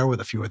daughters were there with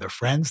a few of their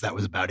friends. That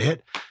was about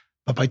it.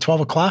 But by 12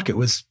 o'clock, it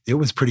was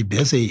pretty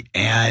busy,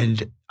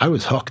 and I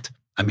was hooked.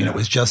 I mean, It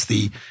was just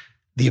the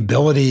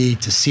ability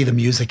to see the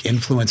music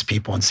influence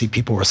people and see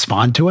people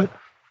respond to it.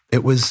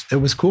 It was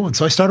cool. And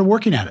so I started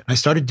working at it. I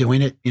started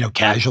doing it,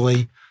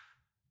 casually,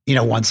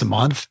 once a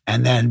month.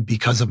 And then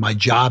because of my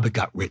job, it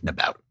got written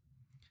about.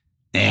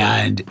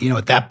 And,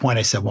 at that point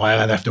I said, well, I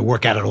either have to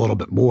work at it a little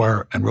bit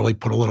more and really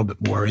put a little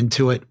bit more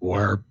into it,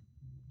 or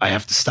I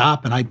have to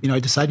stop. And I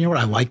decided,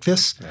 I like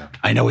this. Yeah.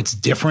 I know it's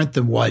different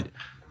than what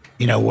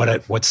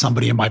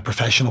somebody in my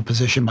professional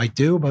position might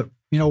do, but,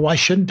 why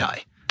shouldn't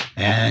I?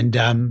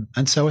 And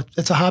so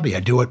it's a hobby. I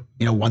do it,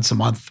 once a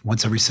month,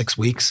 once every 6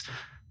 weeks.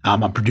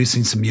 I'm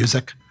producing some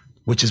music,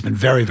 which has been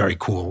very, very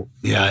cool.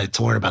 Yeah,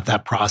 to learn about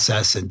that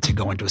process and to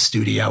go into a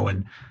studio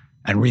and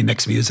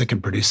remix music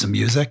and produce some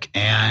music.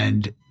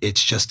 And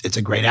it's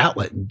a great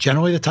outlet. And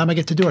generally the time I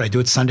get to do it, I do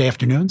it Sunday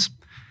afternoons.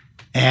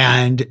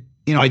 And,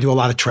 I do a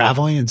lot of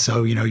traveling. And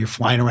so, you're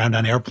flying around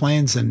on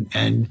airplanes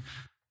and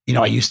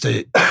I used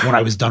to, when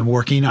I was done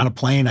working on a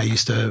plane, I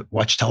used to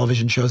watch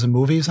television shows and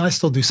movies, and I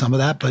still do some of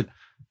that. But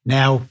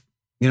now,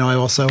 I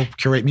also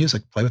curate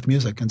music, play with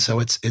music. And so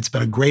it's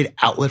been a great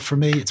outlet for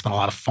me. It's been a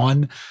lot of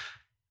fun.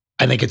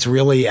 I think it's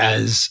really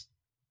as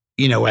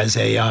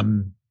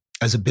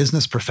a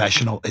business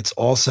professional, it's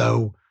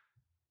also,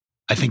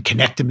 I think,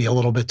 connected me a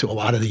little bit to a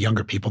lot of the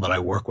younger people that I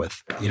work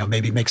with.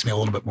 Maybe makes me a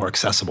little bit more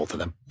accessible to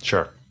them.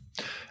 Sure.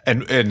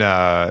 And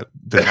the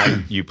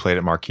night you played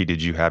at Marquee,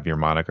 did you have your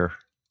moniker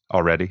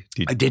already?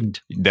 I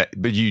didn't.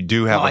 But you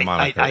do have a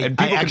moniker. And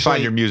people can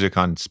find your music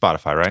on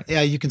Spotify, right?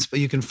 Yeah, you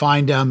can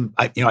find,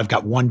 I've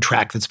got one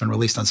track that's been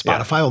released on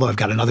Spotify, although I've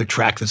got another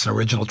track that's an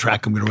original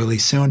track I'm going to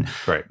release soon.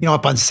 Right.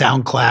 Up on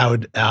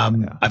SoundCloud.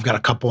 I've got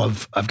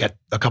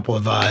a couple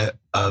of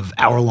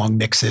hour-long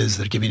mixes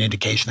that give you an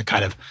indication of the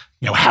kind of,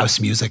 house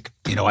music,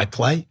 I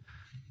play.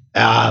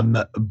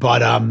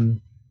 But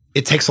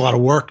it takes a lot of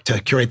work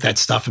to curate that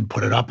stuff and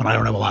put it up, and I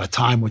don't have a lot of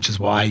time, which is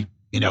why,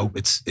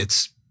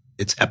 it's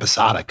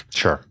episodic.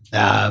 Sure.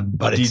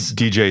 But it's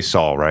DJ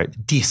Saul, right?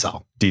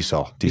 D-Saul.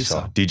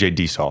 DJ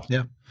D-Saul.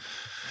 Yeah.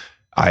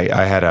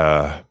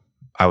 I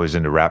was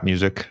into rap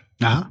music,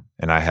 and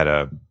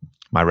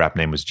my rap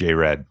name was J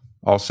Red.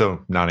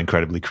 Also not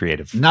incredibly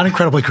creative. Not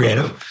incredibly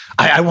creative.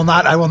 I will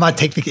not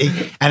take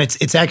and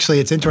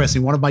it's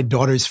interesting. One of my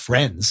daughter's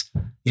friends,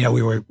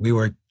 we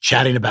were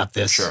chatting about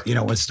this, when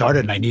it started,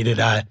 and I needed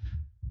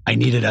I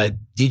needed a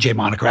DJ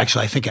moniker.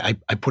 Actually, I think I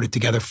put it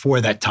together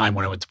for that time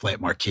when I went to play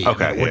at Marquee.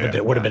 Okay, I mean,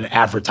 it wouldn't have been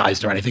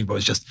advertised or anything, but it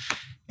was just.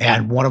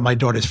 And one of my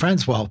daughter's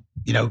friends, well,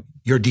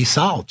 you're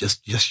D-Sol.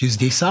 Just use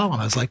D-Sol.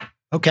 And I was like,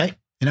 okay,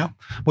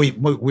 we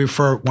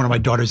refer one of my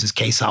daughters as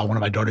K-Sol, one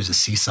of my daughters as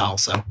C-Sol.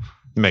 So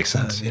it makes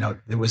sense.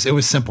 It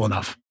was simple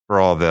enough. For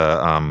all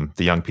the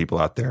young people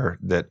out there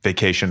that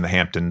vacation in the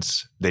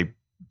Hamptons, they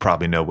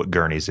probably know what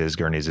Gurney's is.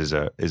 Gurney's is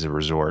a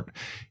resort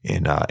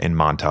in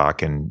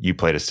Montauk, and you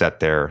played a set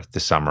there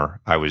this summer.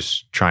 I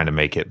was trying to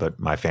make it, but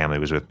my family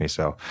was with me,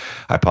 so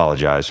I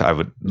apologize. I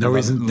would no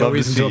reason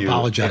to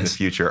apologize in the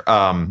future.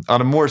 On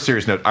a more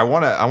serious note, I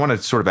want to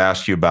sort of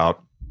ask you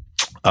about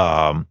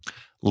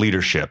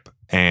leadership,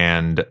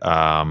 and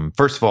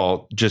first of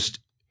all,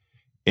 just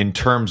in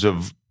terms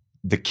of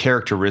the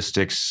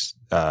characteristics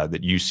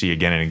that you see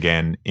again and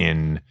again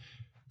in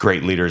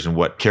great leaders and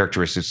what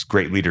characteristics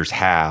great leaders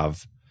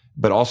have,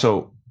 but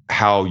also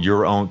how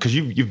your own, because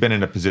you've been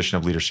in a position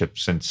of leadership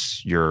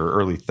since your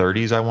early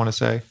 30s, I want to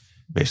say,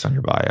 based on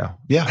your bio.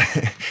 Yeah.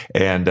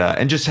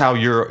 and just how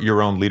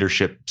your own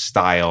leadership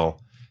style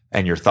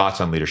and your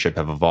thoughts on leadership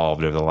have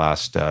evolved over the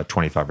last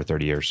 25 or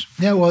 30 years.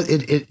 Yeah, well,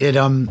 it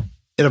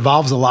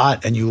evolves a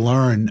lot, and you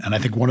learn. And I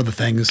think one of the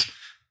things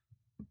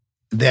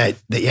that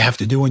you have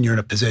to do when you're in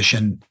a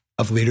position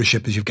of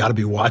leadership is you've got to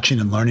be watching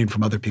and learning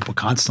from other people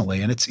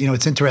constantly. And it's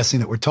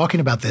interesting that we're talking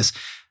about this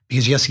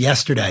because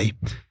yesterday,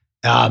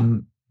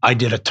 I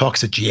did a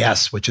Talks at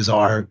GS, which is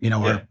our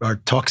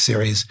talk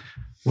series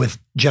with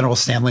General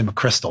Stanley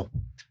McChrystal,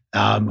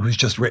 who's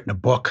just written a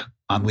book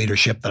on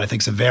leadership that I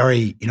think is a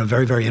very,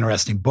 very, very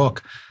interesting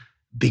book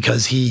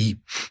because he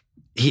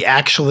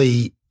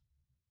actually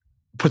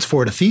puts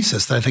forward a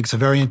thesis that I think is a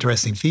very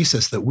interesting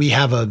thesis that we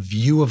have a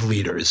view of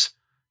leaders.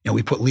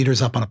 We put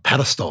leaders up on a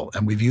pedestal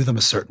and we view them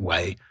a certain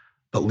way,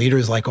 but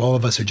leaders, like all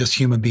of us, are just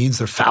human beings.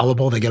 They're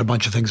fallible. They get a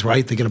bunch of things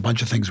right. They get a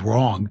bunch of things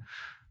wrong.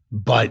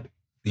 But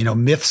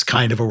myths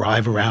kind of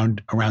arrive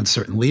around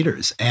certain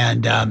leaders,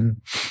 and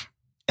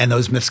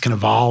those myths can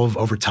evolve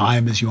over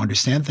time as you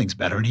understand things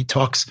better. And he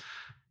talks,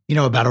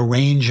 about a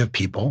range of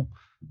people,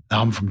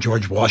 from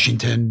George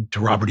Washington to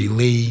Robert E.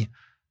 Lee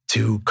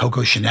to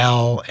Coco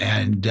Chanel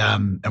and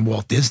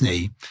Walt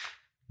Disney,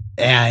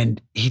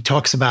 and he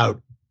talks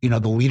about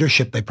the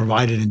leadership they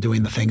provided in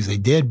doing the things they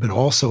did, but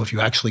also if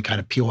you actually kind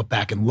of peel it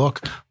back and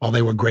look, while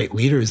they were great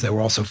leaders, they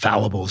were also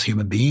fallible as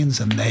human beings,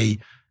 and they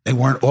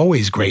weren't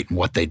always great in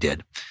what they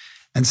did.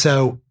 And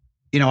so,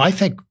 I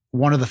think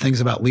one of the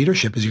things about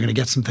leadership is you're going to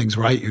get some things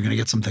right, you're going to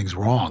get some things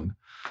wrong.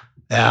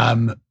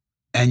 And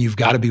you've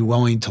got to be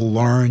willing to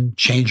learn,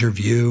 change your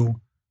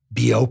view,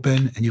 be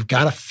open, and you've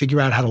got to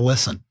figure out how to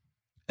listen.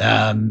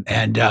 And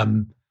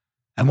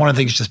one of the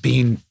things, just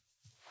being,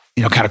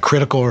 kind of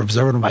critical or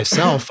observant of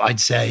myself, I'd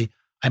say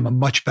I'm a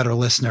much better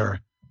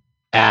listener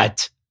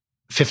at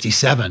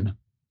 57,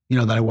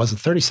 than I was at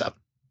 37.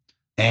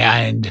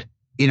 And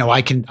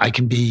I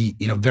can be,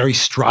 very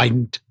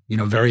strident,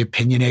 very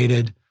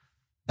opinionated.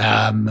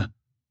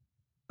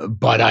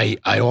 But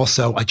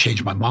I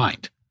change my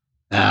mind.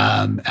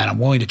 And I'm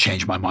willing to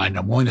change my mind.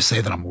 I'm willing to say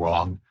that I'm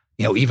wrong,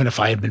 even if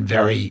I had been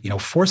very,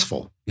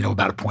 forceful,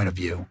 about a point of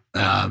view.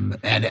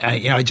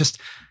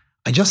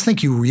 I just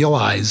think you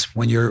realize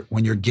when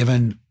you're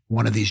given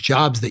one of these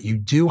jobs that you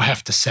do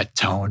have to set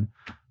tone,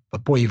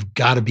 but boy, you've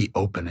got to be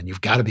open and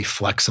you've got to be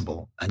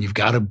flexible and you've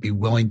got to be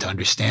willing to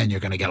understand you're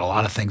going to get a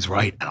lot of things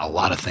right and a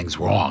lot of things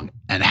wrong.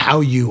 And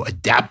how you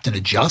adapt and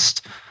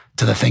adjust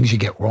to the things you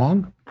get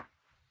wrong,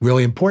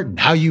 really important.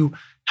 How you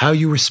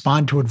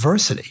respond to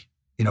adversity,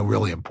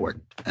 really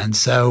important. And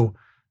so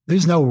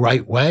there's no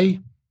right way,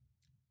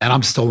 and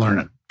I'm still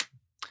learning.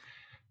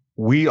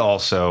 We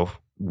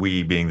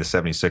being the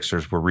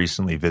 76ers, were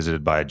recently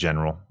visited by a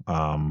general.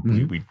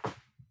 We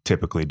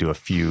typically do a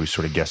few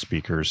sort of guest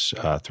speakers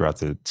throughout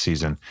the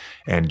season.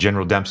 And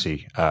General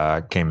Dempsey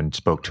came and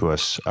spoke to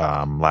us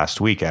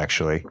last week,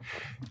 actually.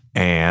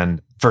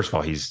 And first of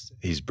all,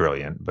 he's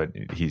brilliant, but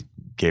he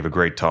gave a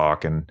great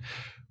talk. And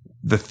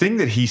the thing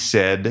that he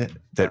said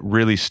that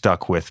really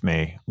stuck with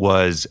me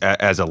was,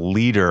 as a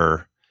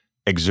leader,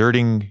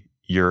 exerting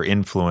your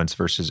influence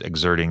versus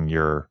exerting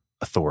your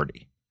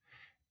authority.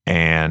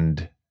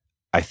 And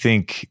I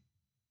think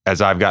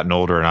as I've gotten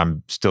older, and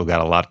I'm still got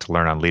a lot to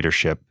learn on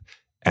leadership,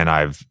 and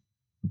I've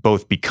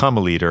both become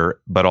a leader,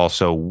 but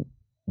also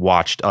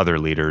watched other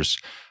leaders,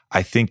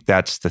 I think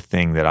that's the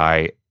thing that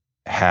I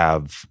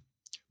have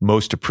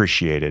most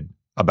appreciated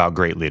about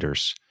great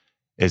leaders,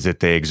 is that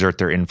they exert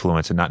their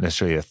influence and not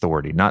necessarily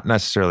authority. Not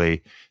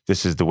necessarily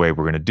this is the way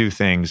we're going to do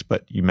things,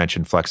 but you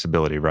mentioned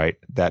flexibility, right?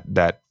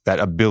 That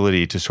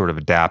ability to sort of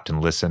adapt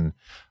and listen,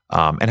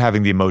 and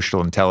having the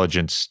emotional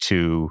intelligence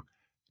to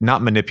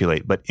not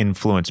manipulate, but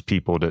influence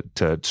people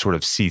to sort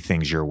of see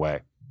things your way.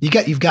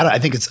 You've got to, I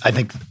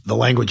think the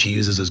language he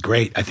uses is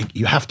great. I think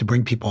you have to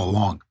bring people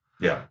along.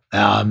 Yeah.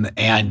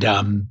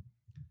 And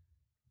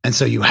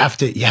so you have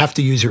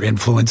to use your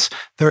influence.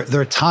 There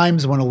are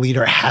times when a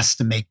leader has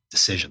to make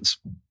decisions,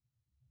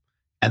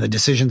 and the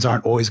decisions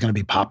aren't always going to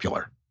be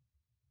popular.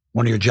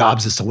 One of your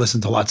jobs is to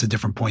listen to lots of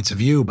different points of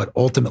view, but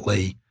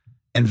ultimately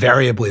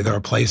invariably there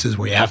are places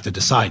where you have to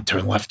decide,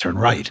 turn left, turn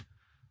right.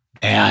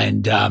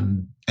 And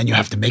you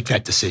have to make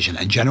that decision.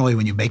 And generally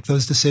when you make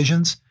those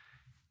decisions,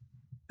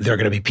 there are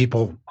going to be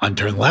people on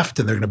turn left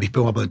and there are going to be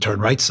people on the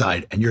turn right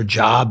side. And your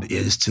job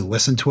is to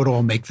listen to it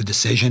all, make the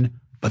decision,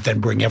 but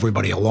then bring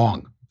everybody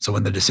along. So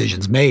when the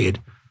decision's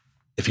made,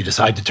 if you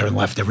decide to turn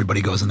left,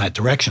 everybody goes in that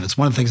direction. It's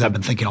one of the things I've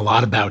been thinking a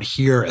lot about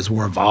here as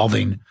we're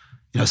evolving,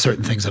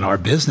 certain things in our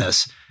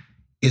business,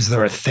 is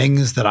there are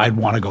things that I'd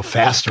want to go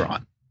faster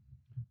on.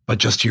 But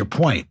just to your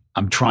point,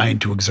 I'm trying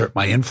to exert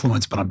my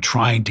influence, but I'm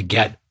trying to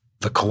get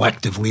the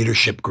collective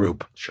leadership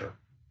group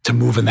to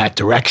move in that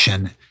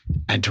direction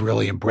and to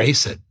really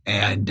embrace it.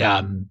 And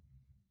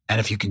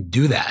if you can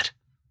do that,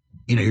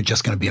 you're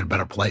just going to be in a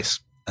better place.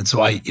 And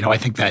so I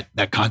think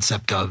that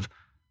concept of,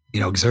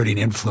 exerting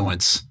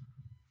influence,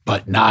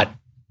 but not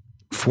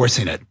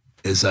forcing it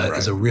is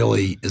a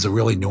really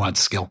nuanced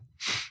skill.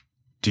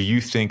 Do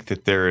you think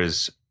that there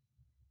is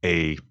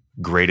a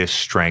greatest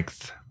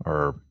strength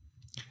or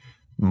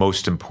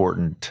most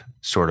important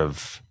sort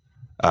of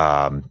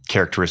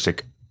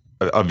characteristic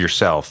of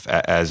yourself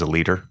as a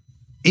leader?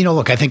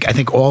 Look, I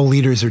think all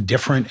leaders are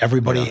different.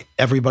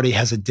 Everybody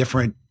has a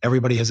different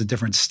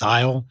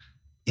style.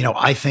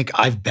 I think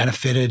I've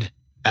benefited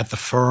at the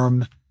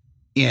firm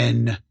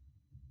in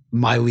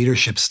my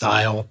leadership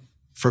style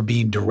for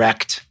being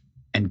direct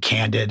and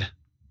candid,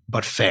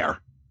 but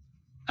fair.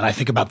 And I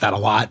think about that a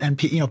lot. And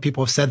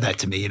people have said that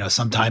to me.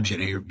 Sometimes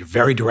you're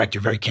very direct,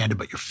 you're very candid,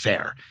 but you're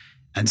fair.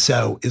 And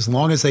so as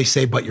long as they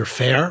say, but you're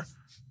fair,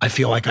 I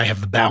feel like I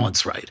have the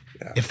balance right.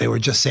 Yeah. If they were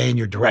just saying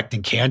you're direct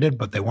and candid,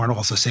 but they weren't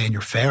also saying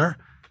you're fair,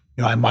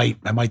 I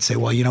might say,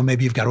 well,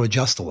 maybe you've got to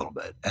adjust a little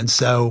bit. And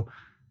so,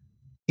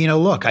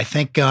 look, I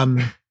think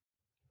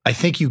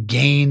you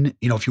gain,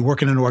 if you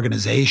work in an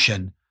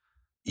organization,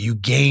 you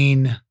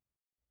gain,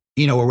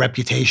 a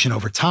reputation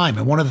over time.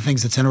 And one of the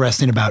things that's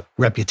interesting about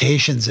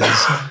reputations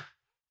is,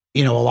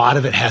 a lot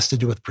of it has to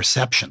do with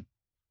perception.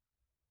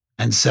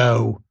 And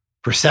so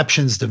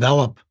perceptions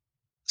develop,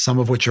 some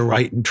of which are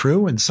right and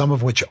true and some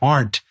of which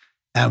aren't.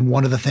 And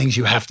one of the things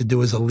you have to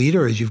do as a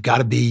leader is you've got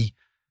to be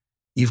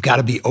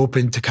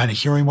open to kind of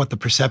hearing what the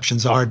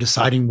perceptions are,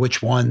 deciding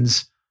which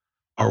ones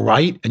are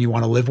right and you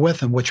want to live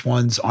with and which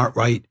ones aren't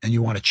right and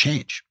you want to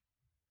change.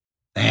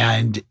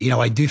 And,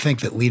 I do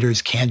think that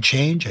leaders can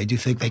change. I do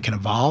think they can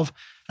evolve.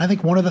 And I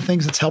think one of the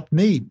things that's helped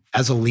me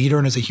as a leader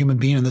and as a human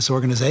being in this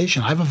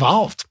organization, I've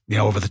evolved,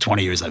 over the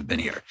 20 years I've been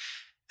here.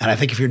 And I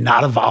think if you're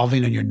not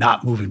evolving and you're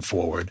not moving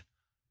forward,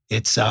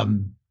 it's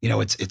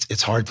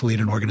hard to lead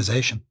an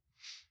organization.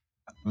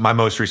 My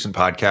most recent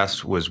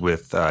podcast was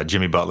with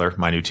Jimmy Butler,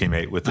 my new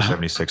teammate with the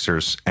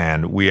 76ers.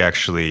 And we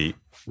actually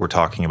were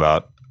talking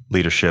about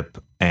leadership.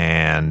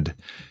 And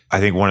I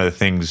think one of the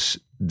things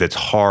that's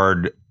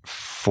hard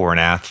for an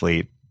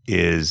athlete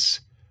is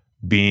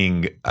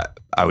being,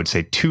 I would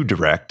say, too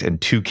direct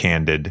and too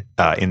candid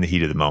in the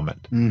heat of the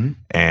moment. Mm-hmm.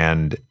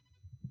 And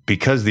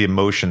because the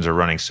emotions are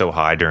running so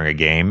high during a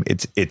game,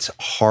 it's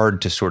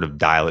hard to sort of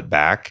dial it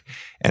back.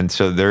 And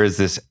so there is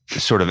this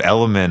sort of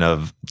element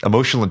of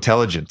emotional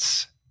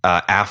intelligence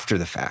after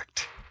the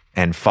fact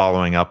and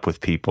following up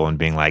with people and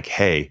being like,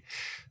 hey,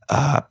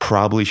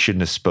 probably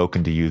shouldn't have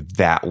spoken to you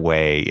that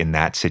way in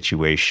that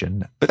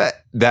situation.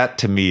 But that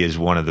to me is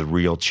one of the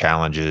real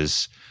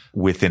challenges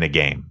within a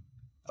game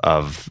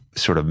of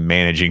sort of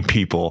managing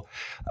people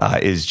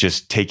is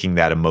just taking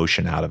that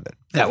emotion out of it.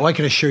 Yeah, well, I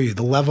can assure you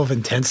the level of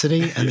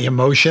intensity and the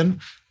emotion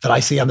that I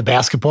see on the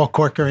basketball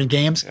court during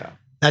games,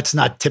 that's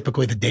not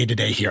typically the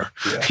day-to-day here.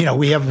 Yeah.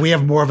 We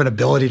have more of an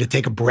ability to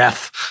take a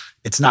breath.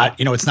 It's not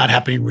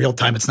happening real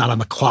time. It's not on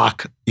the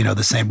clock,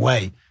 the same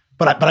way.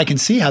 But I can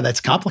see how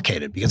that's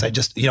complicated because I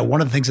just,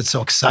 one of the things that's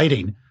so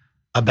exciting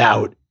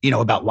about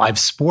live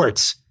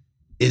sports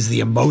is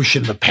the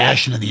emotion, the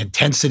passion, and the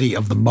intensity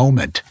of the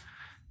moment.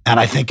 And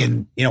I think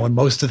in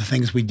most of the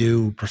things we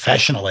do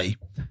professionally,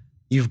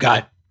 you've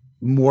got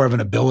more of an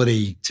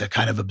ability to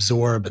kind of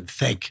absorb and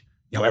think,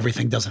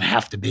 everything doesn't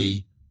have to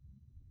be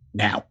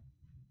now.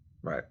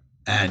 Right.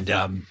 And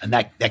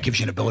that gives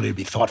you an ability to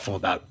be thoughtful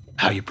about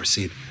how you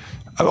proceed.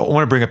 I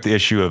want to bring up the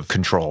issue of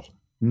control.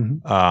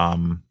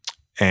 Mm-hmm.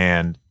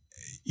 And,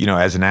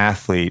 as an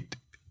athlete,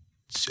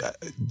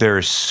 there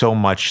is so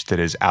much that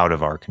is out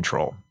of our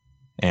control.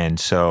 And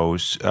so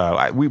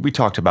we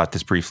talked about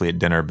this briefly at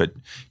dinner, but,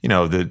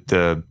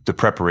 the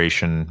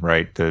preparation,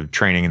 right? The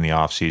training in the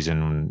off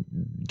season,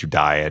 your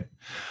diet,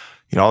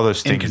 all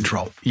those things. In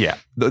control. Yeah.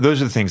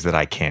 Those are the things that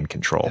I can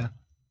control. Yeah.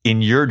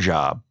 In your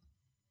job,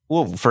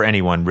 well, for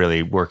anyone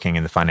really working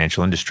in the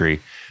financial industry,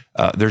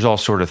 there's all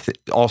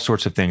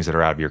sorts of things that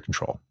are out of your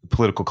control.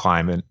 Political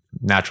climate,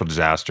 natural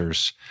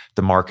disasters,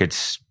 the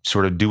markets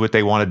sort of do what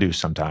they want to do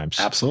sometimes.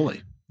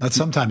 Absolutely. Not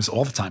sometimes,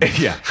 all the time.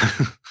 Yeah,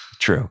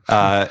 true.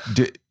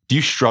 Do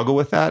you struggle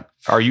with that?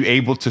 Are you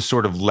able to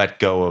sort of let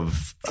go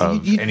of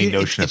any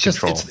notion of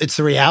control? It's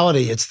the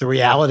reality. It's the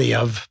reality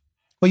of,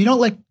 well, you don't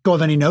let go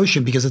of any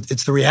notion because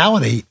it's the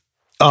reality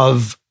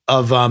of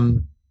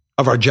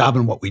our job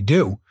and what we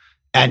do.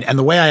 And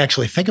the way I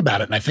actually think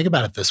about it, and I think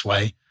about it this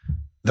way,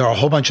 there are a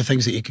whole bunch of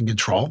things that you can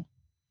control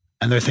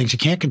and there are things you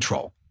can't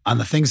control. On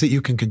the things that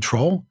you can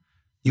control,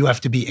 you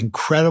have to be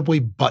incredibly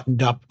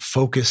buttoned up,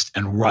 focused,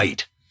 and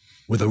right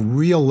with a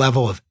real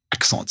level of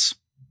excellence,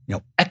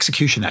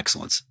 execution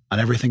excellence on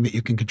everything that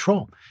you can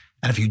control.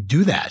 And if you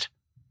do that,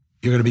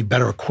 you're going to be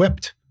better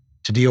equipped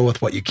to deal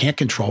with what you can't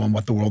control and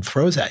what the world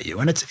throws at you.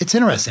 And it's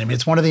interesting. I mean,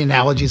 it's one of the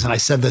analogies, and I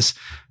said this,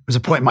 there was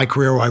a point in my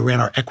career where I ran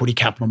our equity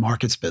capital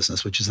markets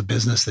business, which is a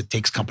business that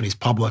takes companies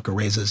public or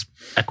raises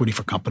equity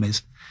for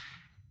companies.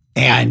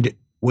 And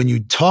when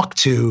you talk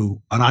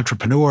to an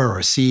entrepreneur or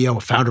a CEO,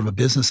 a founder of a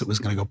business that was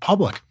going to go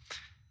public,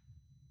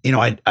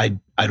 I'd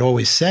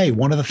always say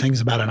one of the things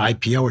about an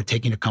IPO or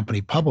taking a company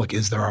public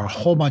is there are a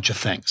whole bunch of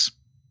things,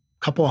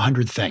 a couple of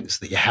hundred things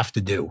that you have to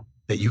do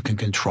that you can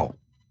control.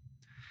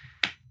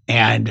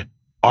 And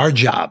our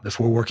job, if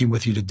we're working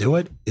with you to do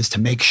it, is to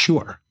make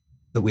sure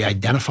that we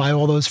identify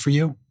all those for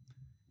you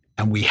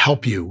and we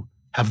help you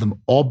have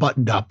them all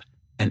buttoned up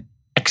and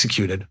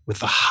executed with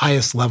the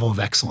highest level of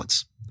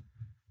excellence.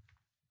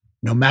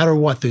 No matter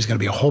what, there's going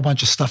to be a whole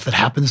bunch of stuff that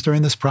happens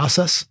during this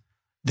process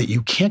that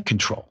you can't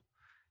control.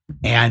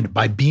 And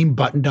by being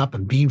buttoned up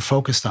and being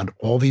focused on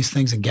all these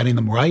things and getting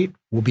them right,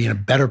 we'll be in a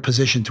better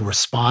position to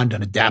respond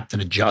and adapt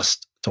and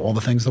adjust to all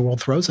the things the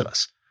world throws at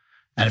us.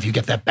 And if you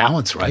get that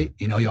balance right,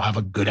 you'll have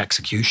a good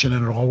execution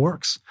and it all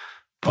works.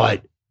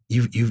 But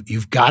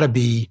you've got to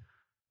be,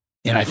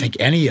 in I think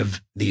any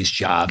of these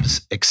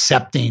jobs,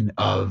 accepting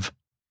of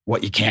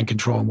what you can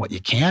control and what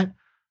you can't.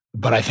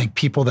 But I think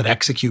people that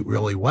execute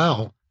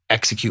well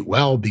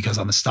because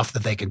on the stuff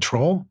that they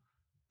control,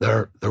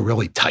 they're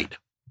really tight.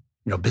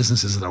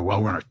 Businesses that are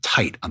well run are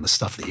tight on the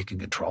stuff that you can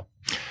control.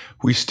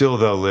 We still,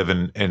 though, live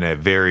in a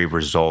very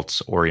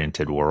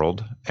results-oriented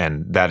world,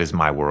 and that is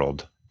my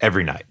world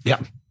every night.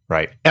 Yeah.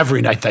 Right.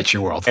 Every night, that's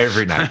your world.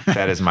 Every night,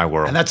 that is my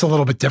world. And that's a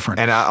little bit different.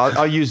 And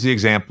I'll use the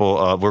example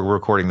of, we're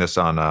recording this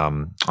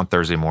on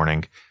Thursday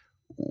morning.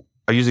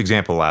 I used the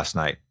example last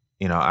night.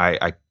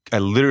 I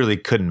literally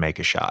couldn't make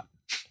a shot.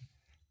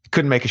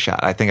 Couldn't make a shot.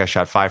 I think I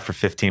shot 5 for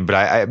 15, but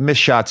I missed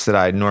shots that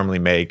I normally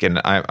make.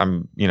 And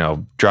I'm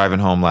driving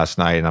home last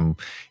night and I'm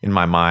in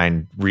my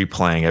mind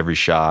replaying every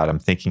shot. I'm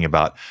thinking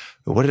about,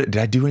 did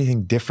I do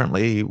anything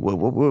differently?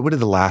 What did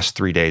the last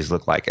 3 days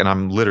look like? And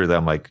I'm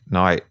like,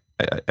 no, I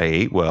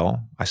ate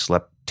well. I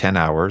slept 10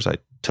 hours. I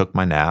took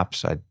my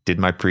naps. I did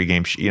my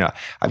pregame.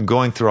 I'm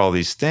going through all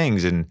these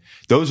things, and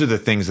those are the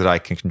things that I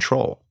can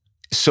control.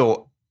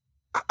 So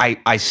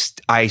I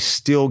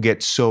still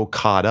get so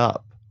caught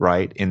up,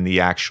 right, in the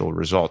actual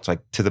results, like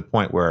to the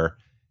point where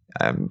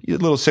I'm a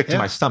little sick to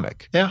my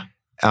stomach. Yeah.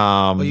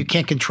 Well, you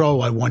can't control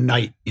why one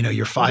night,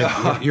 you're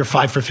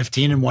 5 for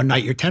 15, and one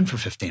night you're 10 for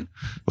 15.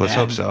 Let's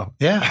hope so.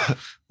 Yeah.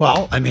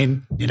 Well,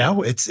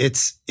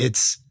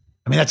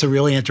 that's a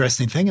really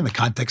interesting thing in the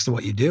context of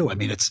what you do.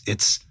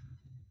 It's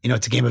a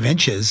game of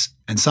inches,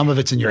 and some of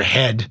it's in your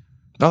head.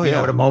 Oh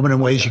yeah. At a moment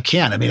in ways you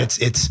can.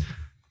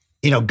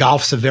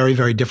 Golf's a very,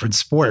 very different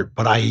sport,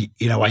 but I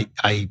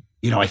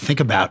think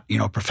about,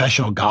 a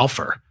professional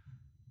golfer,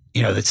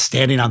 that's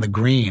standing on the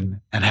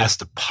green and has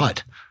to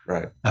putt.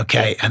 Right.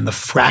 Okay. And the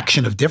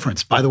fraction of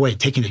difference, by the way,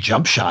 taking a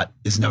jump shot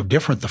is no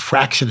different. The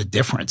fraction of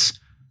difference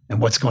and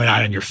what's going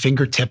on in your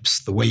fingertips,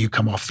 the way you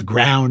come off the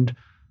ground,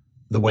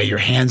 the way your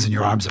hands and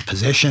your arms are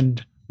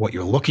positioned, what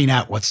you're looking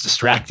at, what's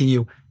distracting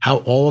you, how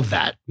all of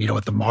that,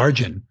 at the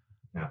margin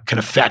can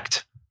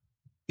affect,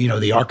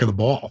 the arc of the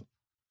ball.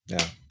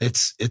 Yeah.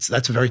 That's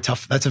a very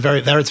tough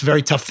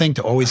thing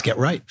to always get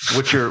right.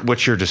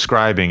 What you're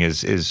describing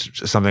is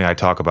something I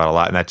talk about a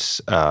lot, and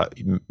that's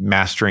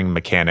mastering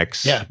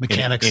mechanics. Yeah,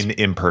 mechanics in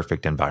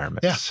imperfect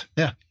environments.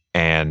 Yeah.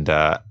 And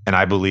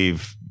I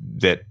believe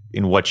that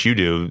in what you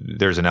do,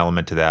 there's an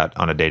element to that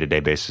on a day-to-day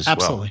basis.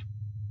 Absolutely. As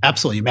well.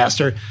 Absolutely.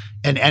 Master.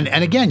 And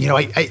again,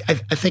 I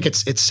think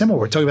it's similar.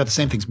 We're talking about the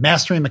same things.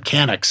 Mastering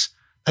mechanics,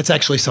 that's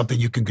actually something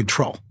you can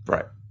control.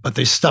 Right. But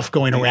there's stuff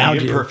going around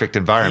you. The imperfect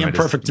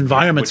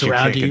environments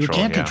around you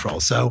can't control.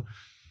 So,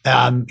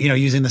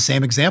 using the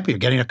same example, you're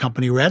getting a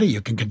company ready. You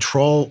can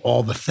control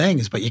all the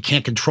things, but you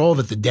can't control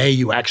that the day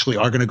you actually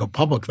are going to go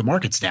public, the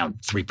market's down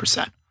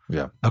 3%.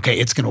 Yeah. Okay.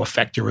 It's going to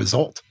affect your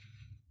result.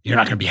 You're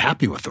not going to be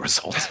happy with the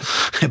result,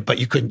 but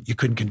you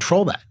couldn't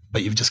control that.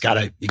 But you've just got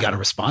to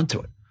respond to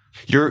it.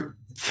 You're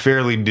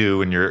fairly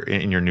new in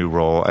your new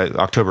role.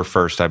 October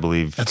 1st, I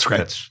believe. That's right.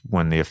 That's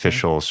when the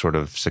official sort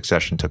of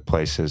succession took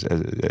place, as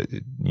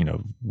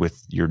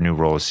with your new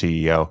role as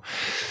CEO.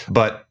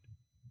 But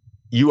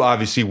you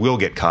obviously will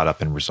get caught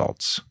up in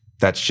results.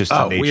 That's just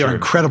the nature. We are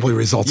incredibly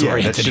results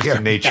oriented. That's just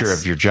the nature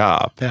of your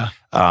job. Yeah.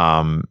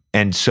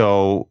 And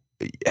so,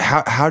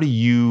 how do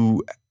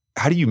you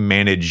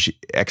manage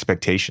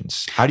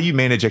expectations? How do you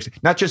manage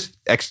not just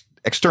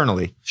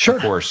externally, sure,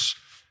 of course,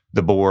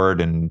 the board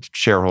and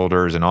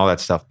shareholders and all that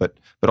stuff, but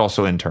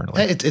also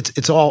internally?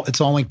 It's all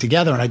linked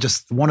together. And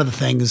one of the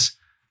things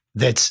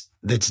that's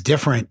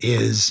different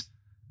is,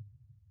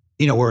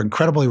 we're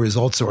incredibly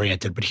results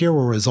oriented, but here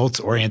we're results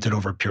oriented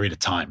over a period of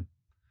time.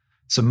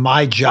 So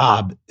my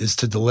job is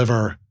to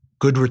deliver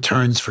good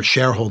returns for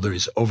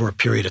shareholders over a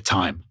period of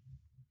time,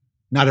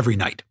 not every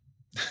night.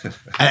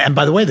 And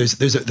by the way,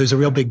 there's a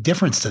real big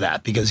difference to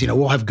that because,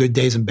 we'll have good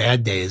days and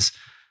bad days.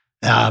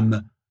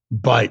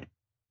 But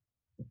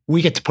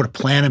we get to put a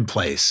plan in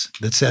place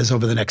that says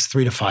over the next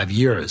 3 to 5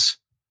 years,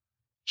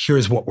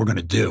 here's what we're going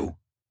to do.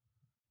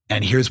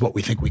 And here's what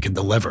we think we can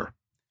deliver.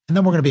 And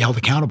then we're going to be held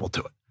accountable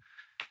to it.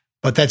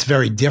 But that's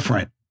very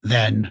different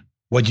than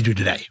what'd you do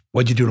today?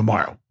 What'd you do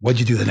tomorrow? What'd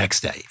you do the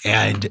next day?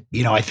 And,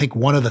 I think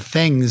one of the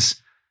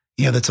things,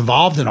 that's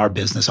evolved in our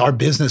business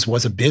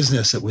was a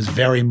business that was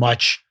very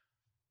much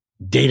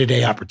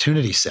day-to-day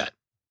opportunity set.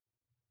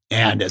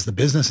 And as the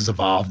business has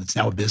evolved, it's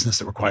now a business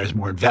that requires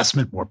more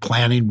investment, more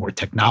planning, more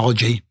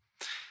technology.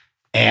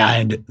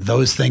 And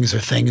those things are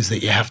things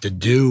that you have to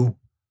do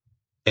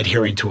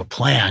adhering to a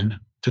plan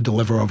to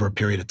deliver over a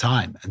period of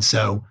time. And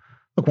so,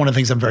 look, one of the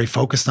things I'm very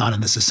focused on,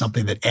 and this is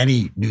something that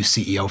any new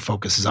CEO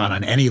focuses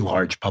on any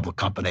large public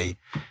company,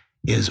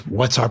 is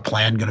what's our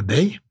plan going to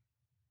be?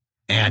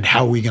 And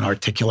how are we going to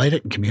articulate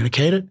it and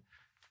communicate it?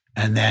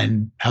 And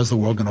then how's the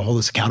world going to hold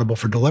us accountable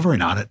for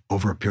delivering on it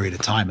over a period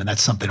of time? And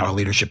that's something our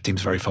leadership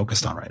team's very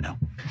focused on right now.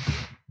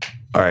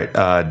 All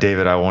right,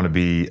 David, I want to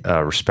be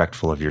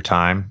respectful of your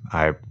time.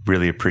 I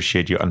really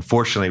appreciate you.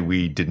 Unfortunately,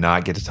 we did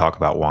not get to talk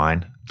about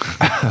wine.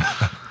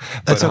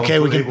 That's okay.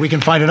 We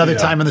can find another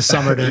time in the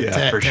summer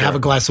to have a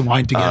glass of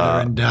wine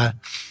together.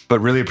 But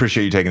really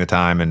appreciate you taking the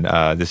time. And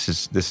this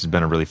has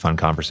been a really fun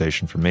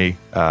conversation for me.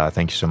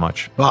 Thank you so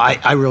much. Well,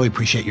 I really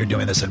appreciate you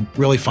doing this, and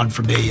really fun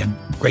for me, and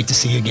great to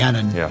see you again.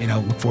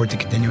 And look forward to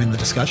continuing the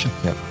discussion.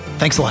 Yep.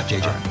 Thanks a lot,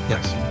 JJ. Right.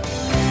 Yes.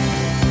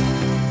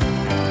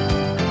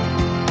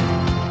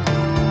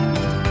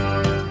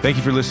 Thank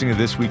you for listening to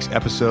this week's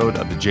episode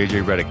of the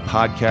JJ Redick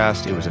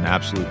podcast. It was an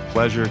absolute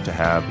pleasure to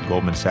have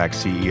Goldman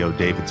Sachs CEO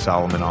David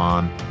Solomon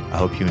on. I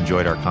hope you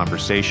enjoyed our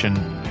conversation.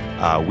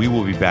 We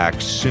will be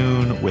back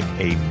soon with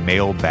a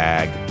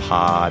mailbag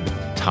pod.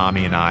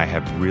 Tommy and I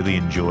have really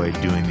enjoyed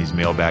doing these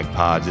mailbag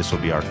pods. This will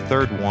be our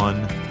third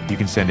one. You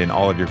can send in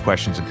all of your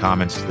questions and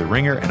comments to The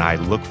Ringer, and I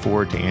look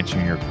forward to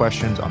answering your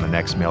questions on the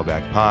next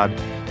mailbag pod.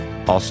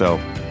 Also,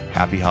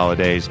 happy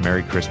holidays,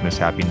 Merry Christmas,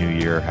 Happy New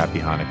Year, Happy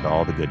Hanukkah,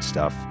 all the good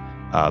stuff.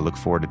 Look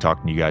forward to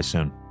talking to you guys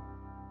soon.